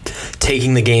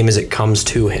taking the game as it comes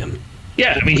to him.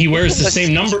 Yeah, I mean, he wears the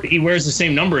same number. He wears the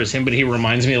same number as him, but he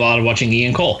reminds me a lot of watching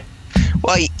Ian Cole.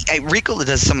 Well, Riikola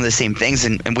does some of the same things,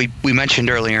 and we mentioned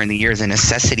earlier in the year the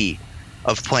necessity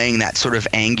of playing that sort of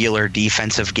angular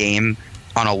defensive game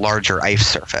on a larger ice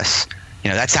surface.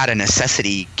 That's not a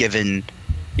necessity given,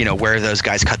 where those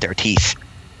guys cut their teeth.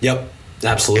 Yep,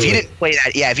 absolutely.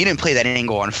 If you didn't play that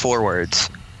angle on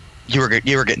forwards, you were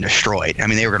getting destroyed. I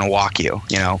mean, they were going to walk you.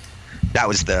 That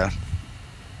was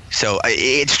so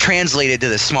it's translated to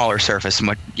the smaller surface,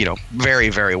 very,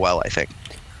 very well, I think.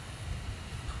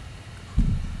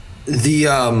 The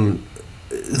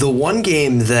one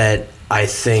game that I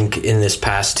think in this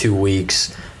past 2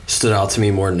 weeks stood out to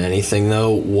me more than anything,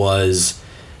 though, was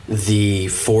the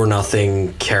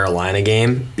 4-0 Carolina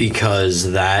game,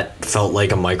 because that felt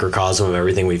like a microcosm of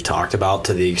everything we've talked about,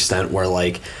 to the extent where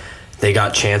they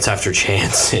got chance after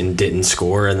chance and didn't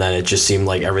score, and then it just seemed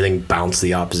like everything bounced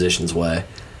the opposition's way.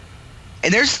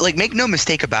 And there's make no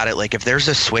mistake about it, if there's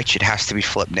a switch, it has to be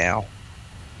flipped now.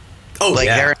 Oh,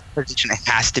 yeah. Their position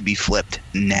has to be flipped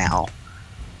now.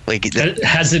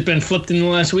 Has it been flipped in the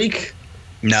last week?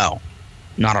 No,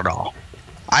 not at all.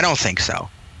 I don't think so.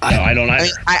 No, I don't either.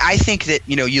 I think that,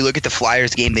 you look at the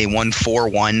Flyers game, they won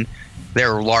 4-1.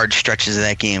 There were large stretches of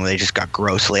that game where they just got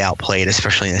grossly outplayed,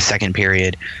 especially in the second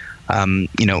period.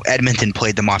 Edmonton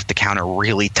played them off the counter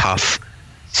really tough.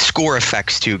 score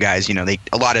effects too, guys. You know,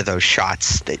 a lot of those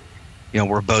shots that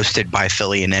were boasted by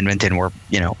Philly and Edmonton were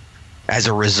as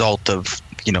a result of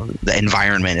the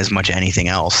environment as much as anything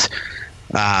else.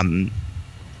 I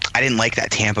didn't like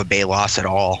that Tampa Bay loss at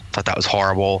all. Thought that was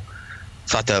horrible.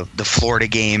 Thought the Florida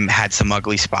game had some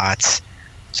ugly spots.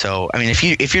 So I mean,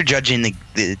 if you're judging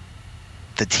the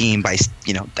team by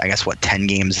I guess 10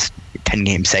 game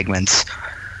segments,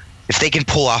 if they can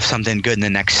pull off something good in the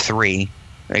next 3,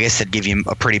 I guess that'd give you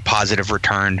a pretty positive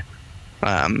return.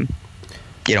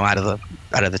 Out of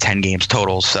the 10 games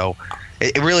total. So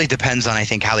it really depends on, I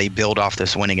think, how they build off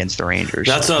this win against the Rangers.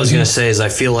 That's what I was going to say. Is I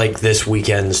feel like this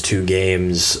weekend's 2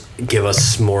 games give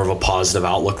us more of a positive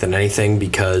outlook than anything,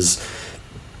 because,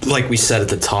 like we said at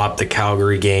the top, the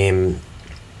Calgary game,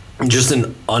 just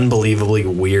an unbelievably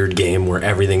weird game where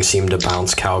everything seemed to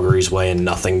bounce Calgary's way and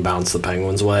nothing bounced the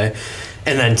Penguins' way.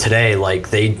 And then today,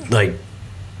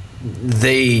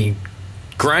 they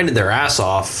grinded their asses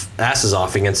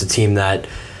off against a team that,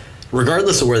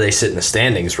 regardless of where they sit in the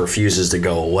standings, refuses to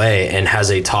go away and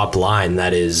has a top line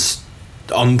that is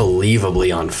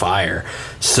unbelievably on fire.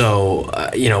 So,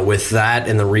 with that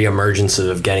and the reemergence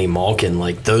of Evgeny Malkin,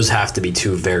 those have to be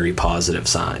 2 very positive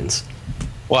signs.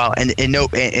 Well,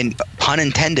 and pun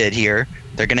intended here,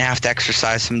 they're going to have to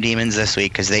exercise some demons this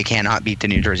week because they cannot beat the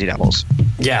New Jersey Devils.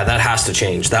 Yeah, that has to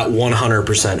change. That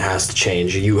 100% has to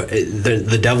change.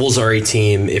 The Devils are a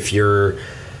team, if you're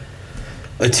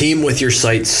a team with your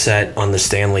sights set on the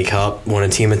Stanley Cup, when a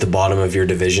team at the bottom of your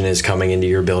division is coming into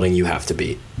your building, you have to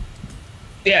beat.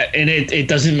 Yeah, and it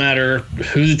doesn't matter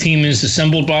who the team is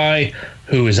assembled by,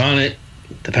 who is on it.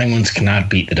 The Penguins cannot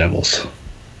beat the Devils.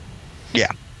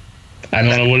 Yeah. I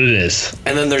don't know what it is.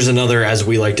 And then there's another, as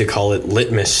we like to call it,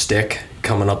 litmus stick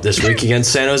coming up this week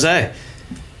against San Jose.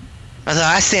 The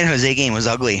last San Jose game was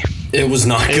ugly. It was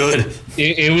not good.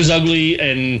 It was ugly,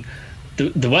 and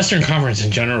the Western Conference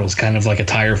in general is kind of like a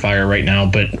tire fire right now.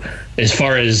 But as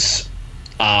far as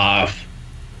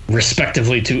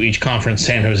respectively to each conference,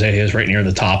 San Jose is right near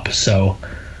the top. So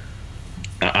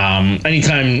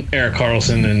anytime Erik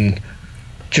Karlsson and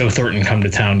Joe Thornton come to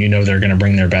town, they're going to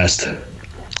bring their best.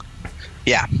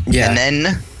 Yeah. And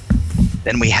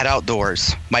then we head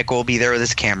outdoors. Michael will be there with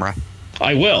his camera.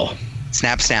 I will.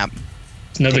 Snap.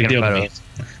 It's no big deal to me.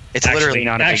 It's literally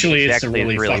not a big deal. It's a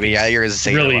really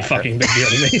fucking big deal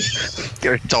to me.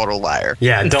 You're a total liar.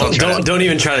 Yeah, don't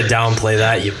even try to downplay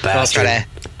that, you bastard.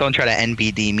 Don't try to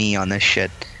NBD me on this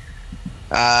shit.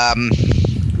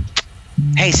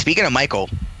 Hey, speaking of Michael.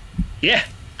 Yeah.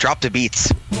 Drop the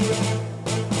beats.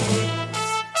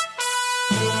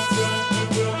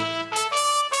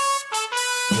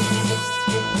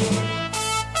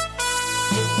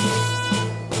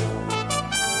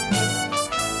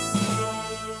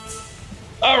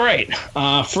 All right.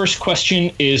 First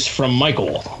question is from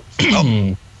Michael.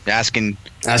 You asking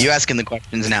the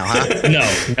questions now, huh?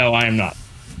 No, I am not.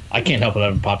 I can't help it. I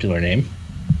have a popular name.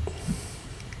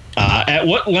 At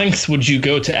what lengths would you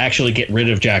go to actually get rid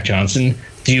of Jack Johnson?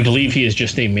 Do you believe he is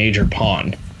just a major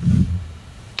pawn?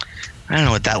 I don't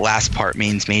know what that last part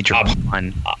means, major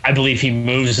pawn. I believe he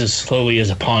moves as slowly as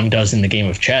a pawn does in the game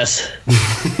of chess.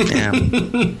 Yeah.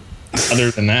 Other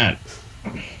than that.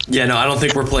 Yeah, no, I don't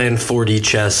think we're playing 4D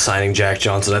chess signing Jack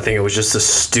Johnson. I think it was just a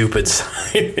stupid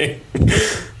signing.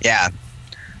 Yeah.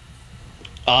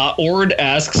 Ord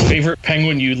asks, favorite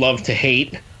Penguin you love to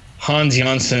hate? Hans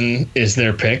Janssen is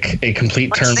their pick. A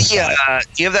complete term. Do you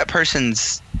have that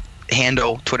person's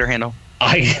Twitter handle?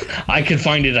 I could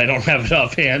find it. I don't have it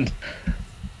offhand.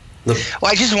 Well,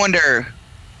 I just wonder.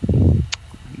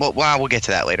 Well, we'll get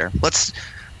to that later.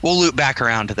 We'll loop back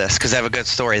around to this because I have a good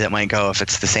story that might go if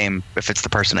it's the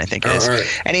person I think it is. Right.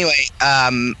 Anyway,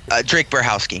 Drake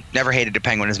Berhowski. Never hated a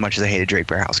Penguin as much as I hated Drake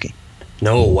Berhowski.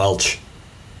 Noah Welch.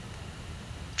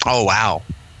 Oh wow.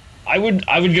 I would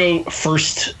go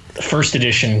first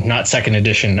edition, not second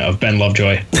edition of Ben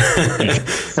Lovejoy.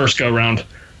 First go round.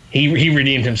 He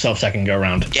redeemed himself second go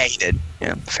round. Yeah, he did.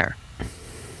 Yeah, fair.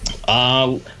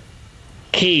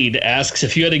 Cade asks,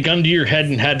 if you had a gun to your head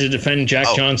and had to defend Jack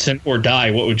Johnson or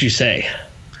die, what would you say?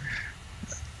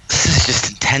 This is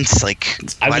just intense.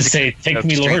 I would say, take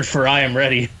me, Lord, for I am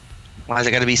ready. Why is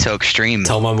it got to be so extreme?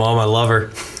 Tell my mom I love her.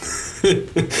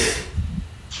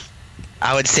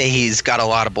 I would say he's got a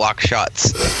lot of block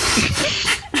shots.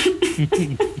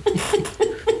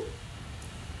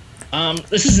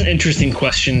 This is an interesting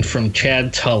question from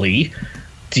Chad Tully.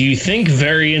 Do you think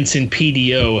variance in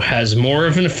PDO has more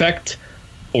of an effect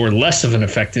or less of an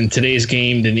effect in today's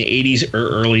game than the 80s or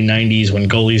early 90s when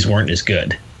goalies weren't as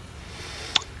good?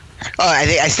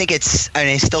 I think I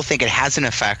still think it has an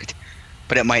effect,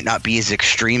 but it might not be as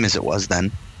extreme as it was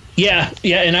then. Yeah,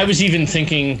 and I was even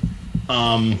thinking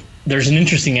there's an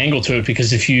interesting angle to it,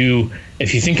 because if you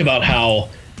think about how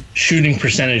shooting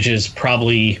percentages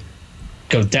probably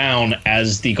go down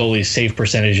as the goalie's save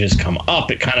percentages come up,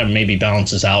 it kind of maybe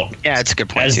balances out. Yeah, it's a good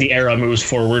point. As the era moves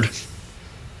forward.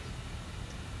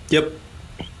 Yep.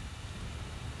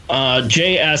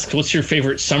 Jay asked, what's your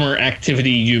favorite summer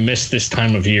activity you miss this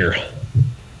time of year?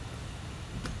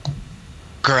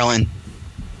 Curling.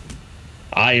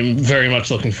 I am very much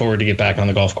looking forward to get back on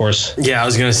the golf course. Yeah, I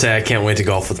was going to say I can't wait to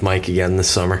golf with Mike again this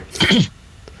summer.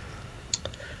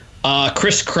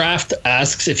 Chris Kraft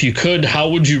asks, if you could, how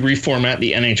would you reformat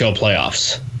the NHL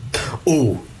playoffs?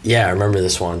 Ooh, yeah, I remember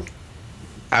this one.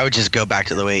 I would just go back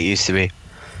to the way it used to be.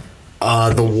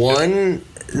 The one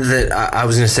that I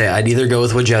was going to say, I'd either go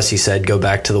with what Jesse said, go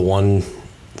back to the 1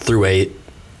 through 8,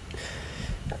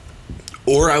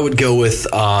 or I would go with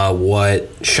what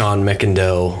Sean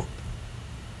McIndoe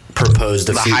proposed.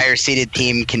 The higher seeded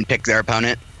team can pick their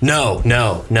opponent. No.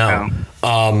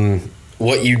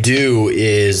 What you do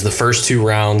is the first 2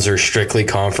 rounds are strictly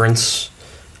conference,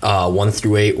 1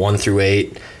 through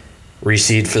 8,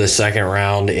 reseed for the second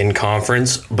round in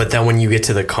conference. But then when you get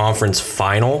to the conference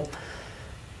final,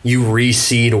 you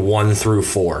reseed 1 through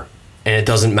 4, and it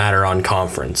doesn't matter on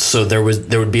conference. So there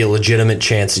would be a legitimate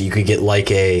chance that you could get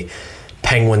like a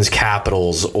Penguins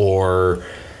Capitals or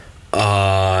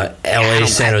LA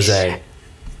San Jose.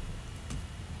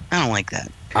 I don't like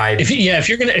that.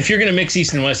 If you're gonna mix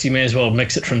East and West, you may as well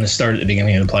mix it from the start at the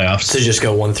beginning of the playoffs. So just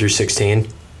go 1 through 16.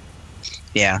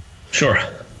 Yeah, sure.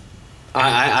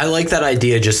 I like that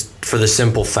idea, just for the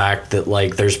simple fact that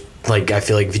like there's like, I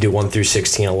feel like if you do 1 through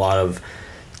 16, a lot of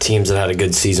teams that had a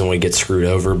good season would get screwed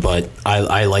over. But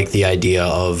I like the idea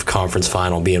of conference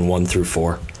final being 1 through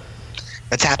 4.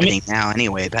 That's happening now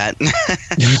anyway, Pat.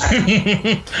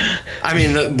 I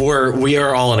mean, we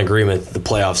are all in agreement that the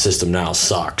playoff system now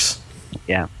sucks.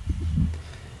 Yeah.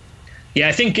 Yeah,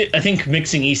 I think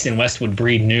mixing East and West would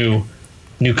breed new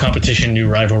competition, new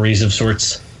rivalries of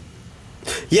sorts.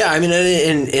 Yeah, I mean,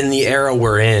 in the era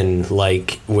we're in,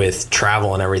 like with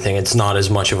travel and everything, it's not as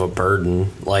much of a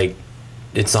burden. Like,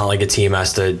 it's not like a team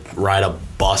has to ride a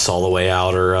bus all the way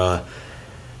out, or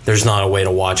there's not a way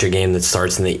to watch a game that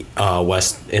starts in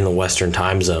the Western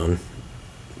time zone.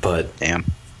 But damn.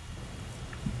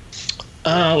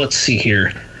 Let's see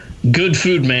here. Good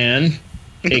Food Man,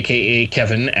 aka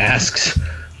Kevin, asks,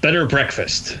 better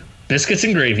breakfast: biscuits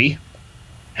and gravy,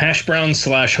 hash browns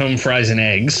 / home fries and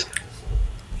eggs,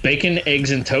 bacon, eggs,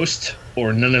 and toast,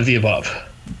 or none of the above?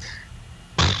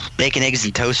 Bacon, eggs,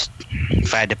 and toast,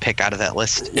 if I had to pick out of that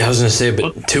list. Yeah, I was going to say,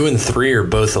 but 2 and 3 are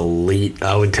both elite.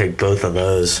 I would take both of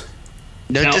those.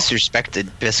 No disrespect to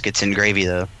biscuits and gravy,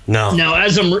 though. No. Now,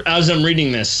 as I'm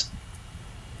reading this,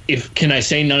 can I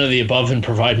say none of the above and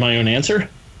provide my own answer?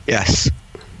 Yes.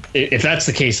 If that's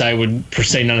the case, I would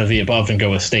say none of the above and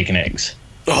go with steak and eggs.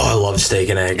 Oh, I love steak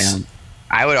and eggs. Yeah.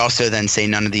 I would also then say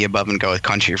none of the above and go with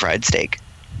country fried steak.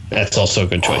 That's also a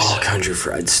good choice. Oh, country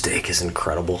fried steak is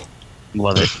incredible.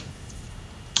 Love it.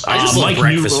 I just love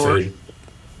breakfast food.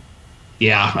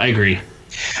 Yeah, I agree.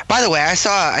 By the way,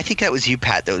 I think that was you,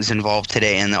 Pat, that was involved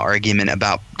today in the argument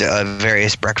about the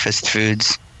various breakfast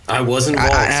foods. I was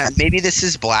involved. Maybe this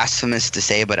is blasphemous to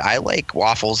say, but I like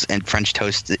waffles and French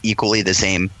toast equally the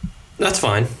same. That's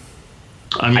fine.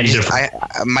 My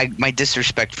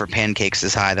disrespect for pancakes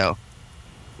is high, though.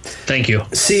 Thank you.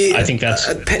 See, I think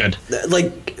that's good.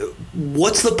 Like,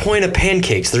 what's the point of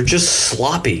pancakes? They're just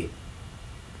sloppy.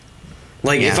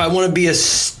 Like, if I want to be I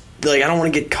don't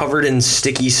want to get covered in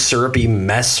sticky, syrupy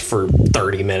mess for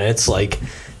 30 minutes. Like,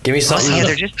 give me something.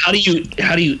 How do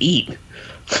you eat?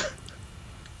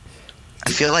 I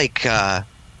feel like, well,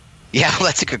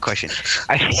 that's a good question.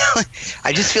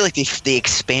 I just feel like they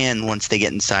expand once they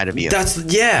get inside of you.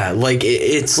 Like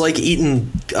it's like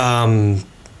eating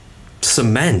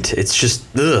cement. It's just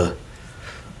ugh.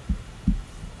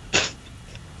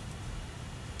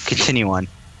 Continue on.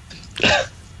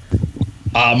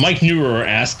 Mike Neuer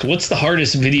asked, what's the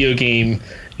hardest video game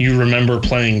you remember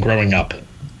playing growing up?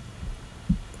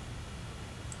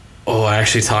 Oh, I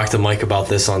actually talked to Mike about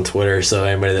this on Twitter, so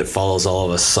anybody that follows all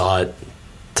of us saw it.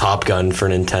 Top Gun for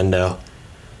Nintendo.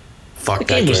 Fuck that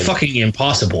game. That game was fucking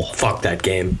impossible. Fuck that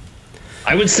game.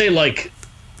 I would say, like,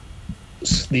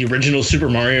 the original Super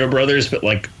Mario Brothers, but,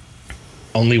 like,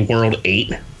 only World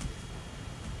 8.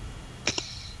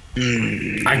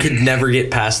 I could never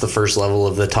get past the first level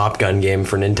of the Top Gun game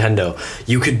for Nintendo.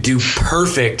 You could do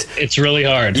perfect. It's really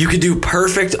hard. You could do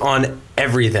perfect on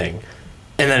everything.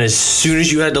 And then as soon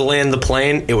as you had to land the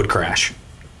plane, it would crash.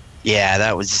 Yeah,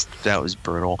 that was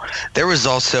brutal. There was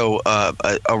also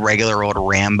a regular old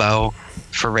Rambo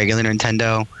for regular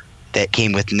Nintendo that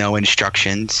came with no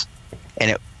instructions,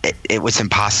 and it was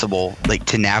impossible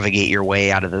to navigate your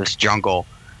way out of this jungle.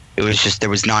 It was just, there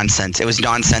was nonsense. It was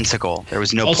nonsensical. There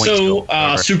was no also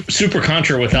point. Super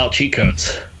Contra without cheat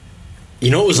codes. You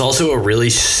know, it was also a really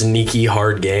sneaky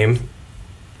hard game.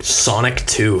 Sonic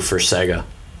 2 for Sega.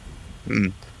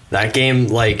 That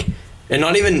game, and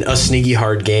not even a sneaky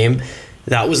hard game.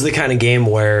 That was the kind of game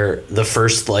where the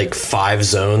first 5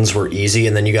 zones were easy,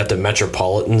 and then you got the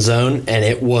Metropolitan Zone, and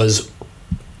it was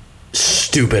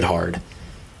stupid hard.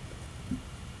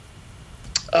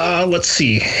 Let's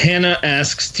see. Hannah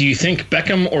asks, do you think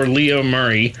Beckham or Leo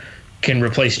Murray can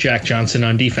replace Jack Johnson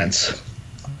on defense?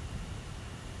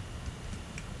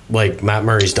 Like Matt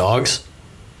Murray's dogs?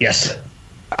 Yes.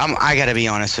 I got to be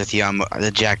honest with you. I'm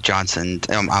the Jack Johnson.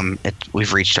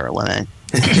 We've reached our limit.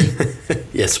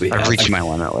 Yes, we have. I've reached my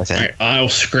limit with it. All right, I'll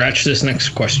scratch this next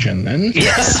question then.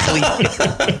 Yes,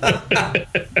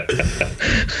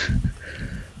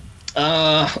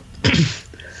 please.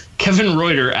 Kevin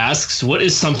Reuter asks, what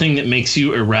is something that makes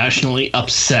you irrationally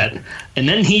upset? And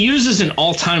then he uses an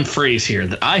all-time phrase here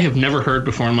that I have never heard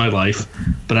before in my life,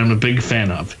 but I'm a big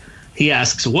fan of. He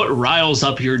asks, what riles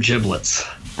up your giblets?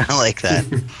 I like that.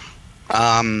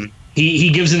 He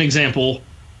gives an example.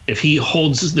 If he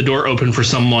holds the door open for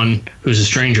someone who's a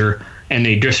stranger and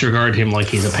they disregard him like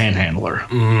he's a panhandler.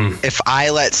 If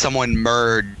I let someone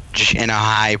merge in a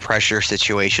high-pressure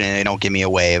situation and they don't give me a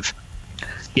wave.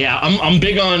 Yeah, I'm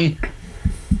big on,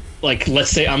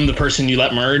 let's say I'm the person you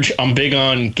let merge. I'm big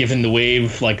on giving the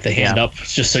wave, the hand up,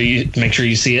 just so you make sure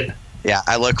you see it. Yeah,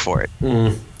 I look for it.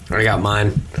 I got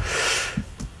mine.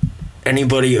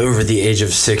 Anybody over the age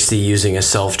of 60 using a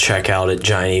self-checkout at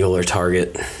Giant Eagle or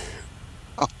Target.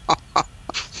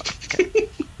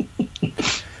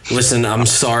 Listen, I'm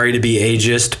sorry to be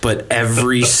ageist, but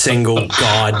every single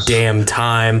goddamn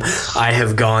time I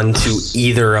have gone to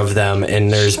either of them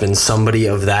and there's been somebody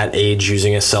of that age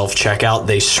using a self-checkout,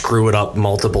 they screw it up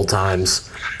multiple times.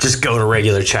 Just go to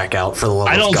regular checkout for the love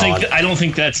of God. I don't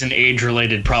think that's an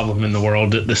age-related problem in the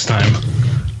world at this time.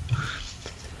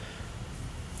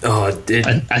 Oh,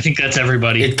 I think that's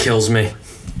everybody. It kills me.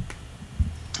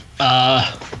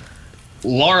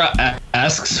 Laura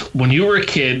asks, when you were a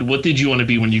kid, what did you want to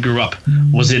be when you grew up?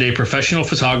 Was it a professional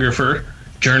photographer,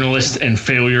 journalist, and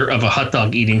failure of a hot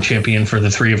dog eating champion for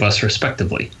the three of us,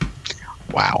 respectively?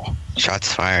 Wow.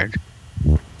 Shots fired.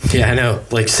 Yeah, I know.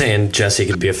 Like saying Jesse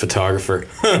could be a photographer.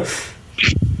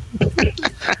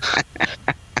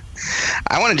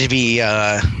 I wanted to be,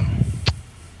 I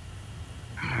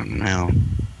don't know.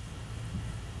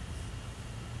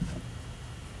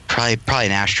 Probably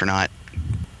an astronaut.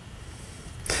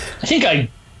 I think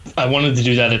I wanted to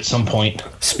do that at some point.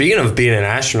 Speaking of being an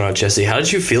astronaut, Jesse, how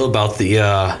did you feel about the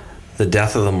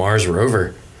death of the Mars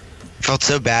rover? Felt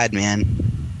so bad, man.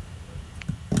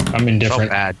 I'm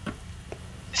indifferent. Felt bad.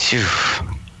 Phew.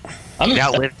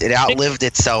 It outlived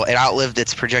itself. It outlived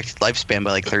its projected lifespan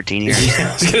by 13 years. Yeah,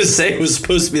 I was gonna say it was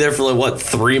supposed to be there for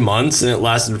 3 months, and it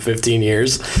lasted 15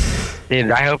 years.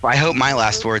 Dude, I hope my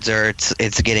last words are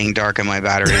it's getting dark and my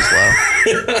battery's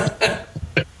low.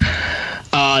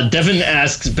 Devin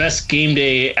asks, best game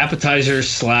day appetizer /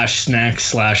 snack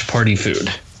 / party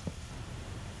food.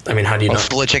 I mean, how do you know?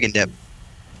 Buffalo chicken dip.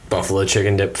 Buffalo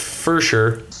chicken dip for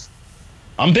sure.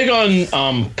 I'm big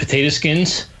on potato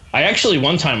skins. I actually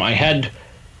one time I had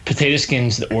potato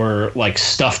skins that were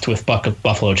stuffed with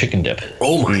buffalo chicken dip.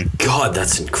 Oh my God,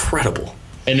 that's incredible.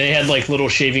 And they had little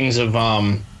shavings of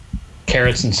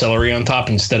carrots and celery on top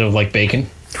instead of bacon.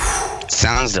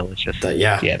 Sounds delicious.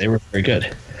 Yeah, they were very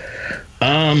good.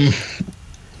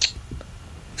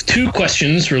 2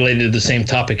 questions related to the same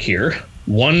topic here.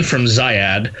 One from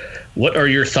Zayad. What are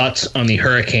your thoughts on the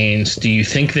Hurricanes? Do you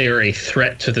think they are a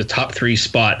threat to a top 3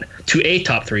 spot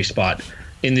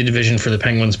in the division for the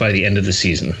Penguins by the end of the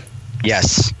season?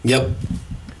 Yes. Yep.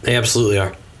 They absolutely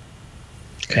are.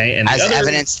 Okay, and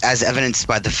as evidenced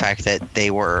by the fact that they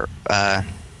were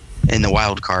in the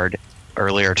wild card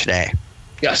earlier today.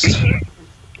 Yes.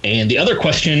 And the other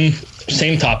question,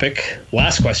 same topic,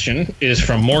 last question, is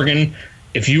from Morgan.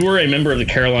 If you were a member of the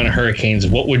Carolina Hurricanes,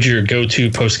 what would your go-to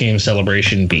post-game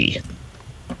celebration be?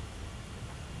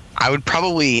 I would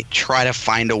probably try to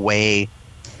find a way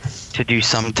to do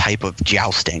some type of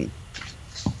jousting.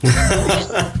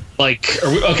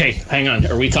 Okay, hang on.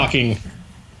 Are we talking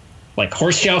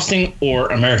horse jousting or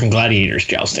American Gladiators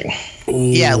jousting?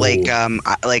 Ooh. Yeah,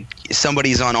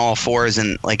 somebody's on all fours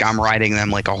and I'm riding them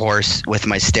like a horse with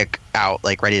my stick out,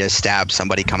 ready to stab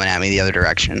somebody coming at me the other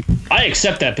direction. I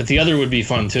accept that, but the other would be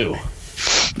fun too.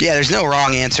 Yeah, there's no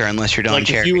wrong answer unless you're Don Like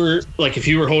Cherry. if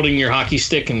you were holding your hockey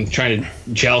stick and trying to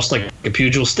joust like a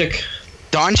pugil stick.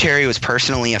 Don Cherry was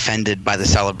personally offended by the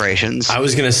celebrations. I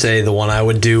was gonna say the one I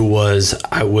would do was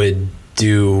I would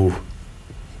do,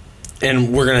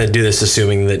 and we're gonna do this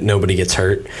assuming that nobody gets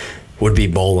hurt, would be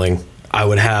bowling. I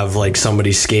would have like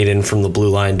somebody skate in from the blue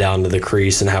line down to the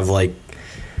crease and have like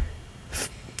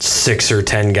 6 or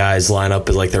 10 guys line up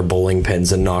at like their bowling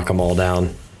pins and knock them all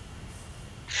down.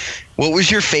 What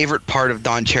was your favorite part of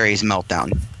Don Cherry's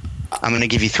meltdown? I'm going to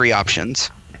give you 3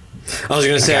 options. I was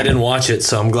going to say I didn't watch it,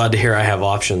 so I'm glad to hear I have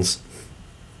options.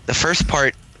 The first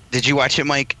part, did you watch it,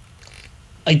 Mike?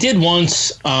 I did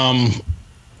once. I'm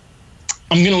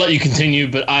going to let you continue,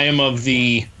 but I am of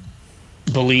the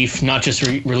belief, not just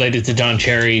related to Don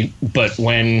Cherry, but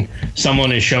when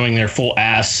someone is showing their full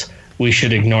ass, we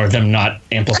should ignore them, not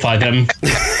amplify them.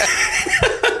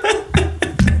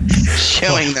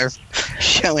 showing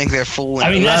their full. I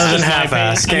mean, that's just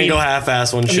half-ass. Can't go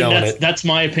half-ass when showing it. That's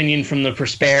my opinion from the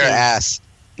perspective. Bare ass.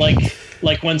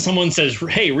 Like when someone says,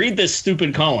 "Hey, read this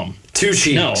stupid column." 2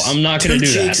 cheeks. No, I'm not going to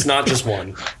do that. 2 cheeks, not just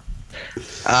one.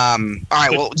 All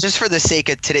right. Well, just for the sake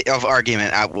of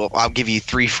argument, I'll give you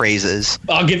 3 phrases.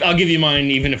 I'll give you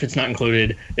mine, even if it's not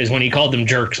included. Is when he called them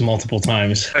jerks multiple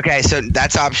times. Okay, so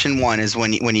that's option 1. Is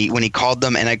when he called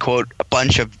them, and I quote, a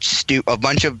bunch of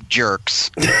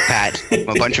jerks, Pat,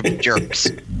 a bunch of jerks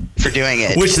for doing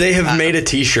it, which they have made a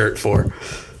T-shirt for.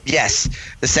 Yes.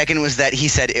 The second was that he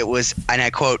said it was, and I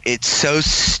quote, "It's so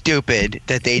stupid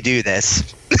that they do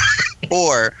this,"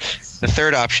 or. The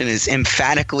third option is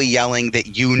emphatically yelling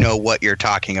that you know what you're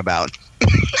talking about.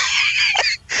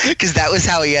 Because that was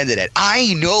how he ended it.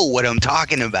 I know what I'm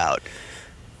talking about.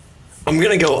 I'm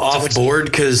going to go off board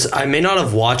because I may not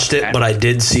have watched it, but I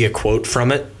did see a quote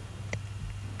from it.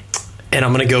 And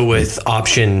I'm going to go with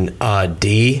option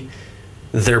D.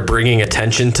 They're bringing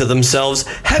attention to themselves.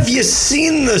 Have you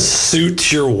seen the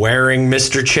suit you're wearing,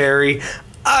 Mr. Cherry?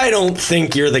 I don't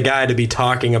think you're the guy to be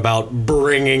talking about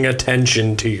bringing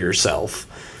attention to yourself.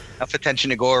 Enough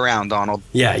attention to go around, Donald.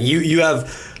 Yeah, you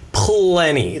have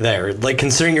plenty there. Like,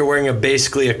 considering you're wearing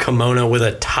basically a kimono with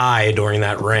a tie during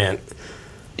that rant.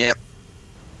 Yep.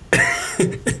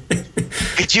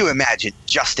 Could you imagine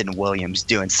Justin Williams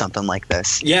doing something like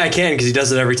this? Yeah, I can, because he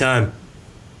does it every time.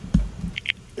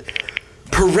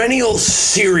 Perennial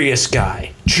serious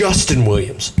guy, Justin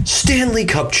Williams, Stanley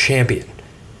Cup champion.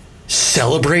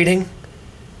 Celebrating?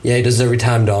 Yeah, he does it every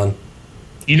time, Don.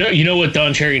 You know what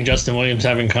Don Cherry and Justin Williams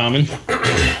have in common?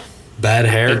 Bad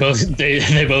hair.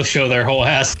 They both show their whole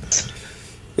ass.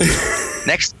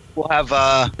 Next, we'll have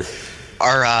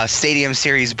our Stadium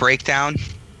Series breakdown.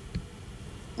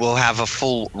 We'll have a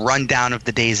full rundown of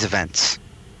the day's events.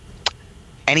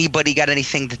 Anybody got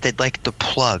anything that they'd like to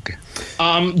plug?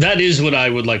 That is what I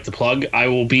would like to plug. I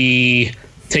will be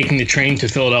taking the train to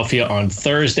Philadelphia on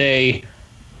Thursday,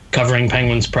 covering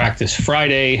Penguins practice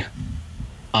Friday.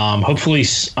 Hopefully,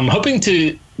 I'm hoping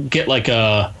to get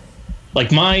my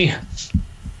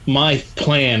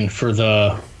plan for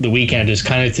the weekend is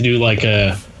kind of to do like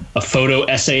a photo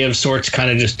essay of sorts,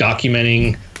 kind of just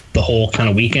documenting the whole kind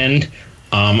of weekend.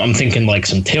 I'm thinking like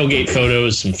some tailgate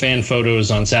photos, some fan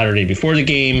photos on Saturday before the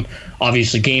game,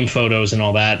 obviously game photos and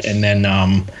all that, and then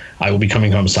I will be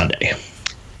coming home Sunday.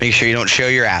 Make sure you don't show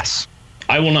your ass.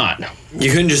 I will not. You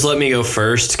couldn't just let me go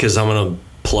first because I'm going to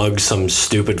plug some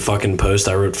stupid fucking post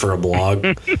I wrote for a blog.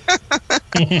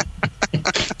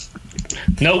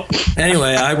 Nope.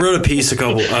 Anyway, I wrote a piece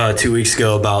 2 weeks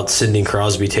ago about Sidney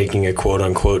Crosby taking a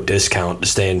quote-unquote discount to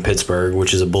stay in Pittsburgh,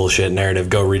 which is a bullshit narrative.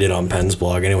 Go read it on Penn's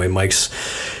blog. Anyway, Mike's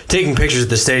taking pictures at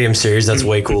the Stadium Series. That's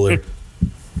way cooler.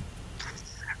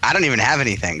 I don't even have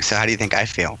anything, so how do you think I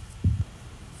feel?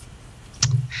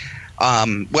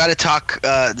 We got to talk,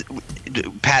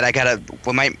 Pat.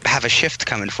 We might have a shift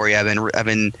coming for you. I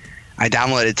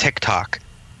downloaded TikTok,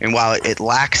 and while it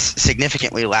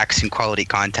significantly lacks in quality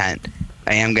content,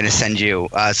 I am going to send you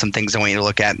some things I want you to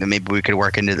look at that maybe we could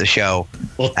work into the show.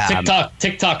 Well,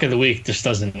 TikTok of the week just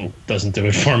doesn't do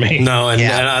it for me. No, and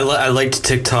I liked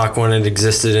TikTok when it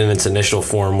existed in its initial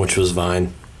form, which was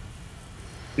Vine.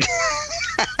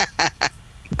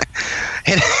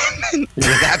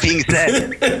 With that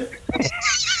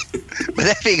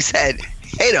being said,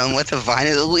 hey, Don, what's the Vine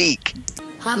of the week?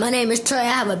 Hi, my name is Trey. I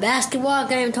have a basketball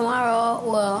game tomorrow.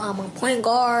 Well, I'm a point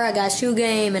guard. I got a shoe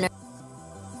game and